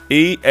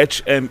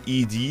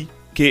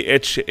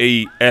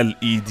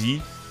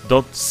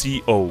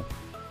ahmedkhaled.co.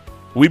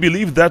 We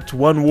believe that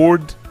one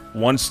word,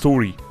 one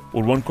story,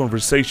 or one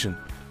conversation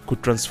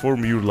could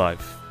transform your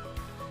life.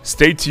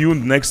 Stay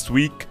tuned next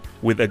week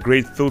with a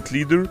great thought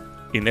leader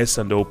in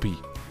S&OP.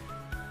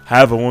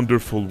 Have a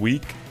wonderful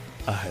week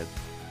ahead.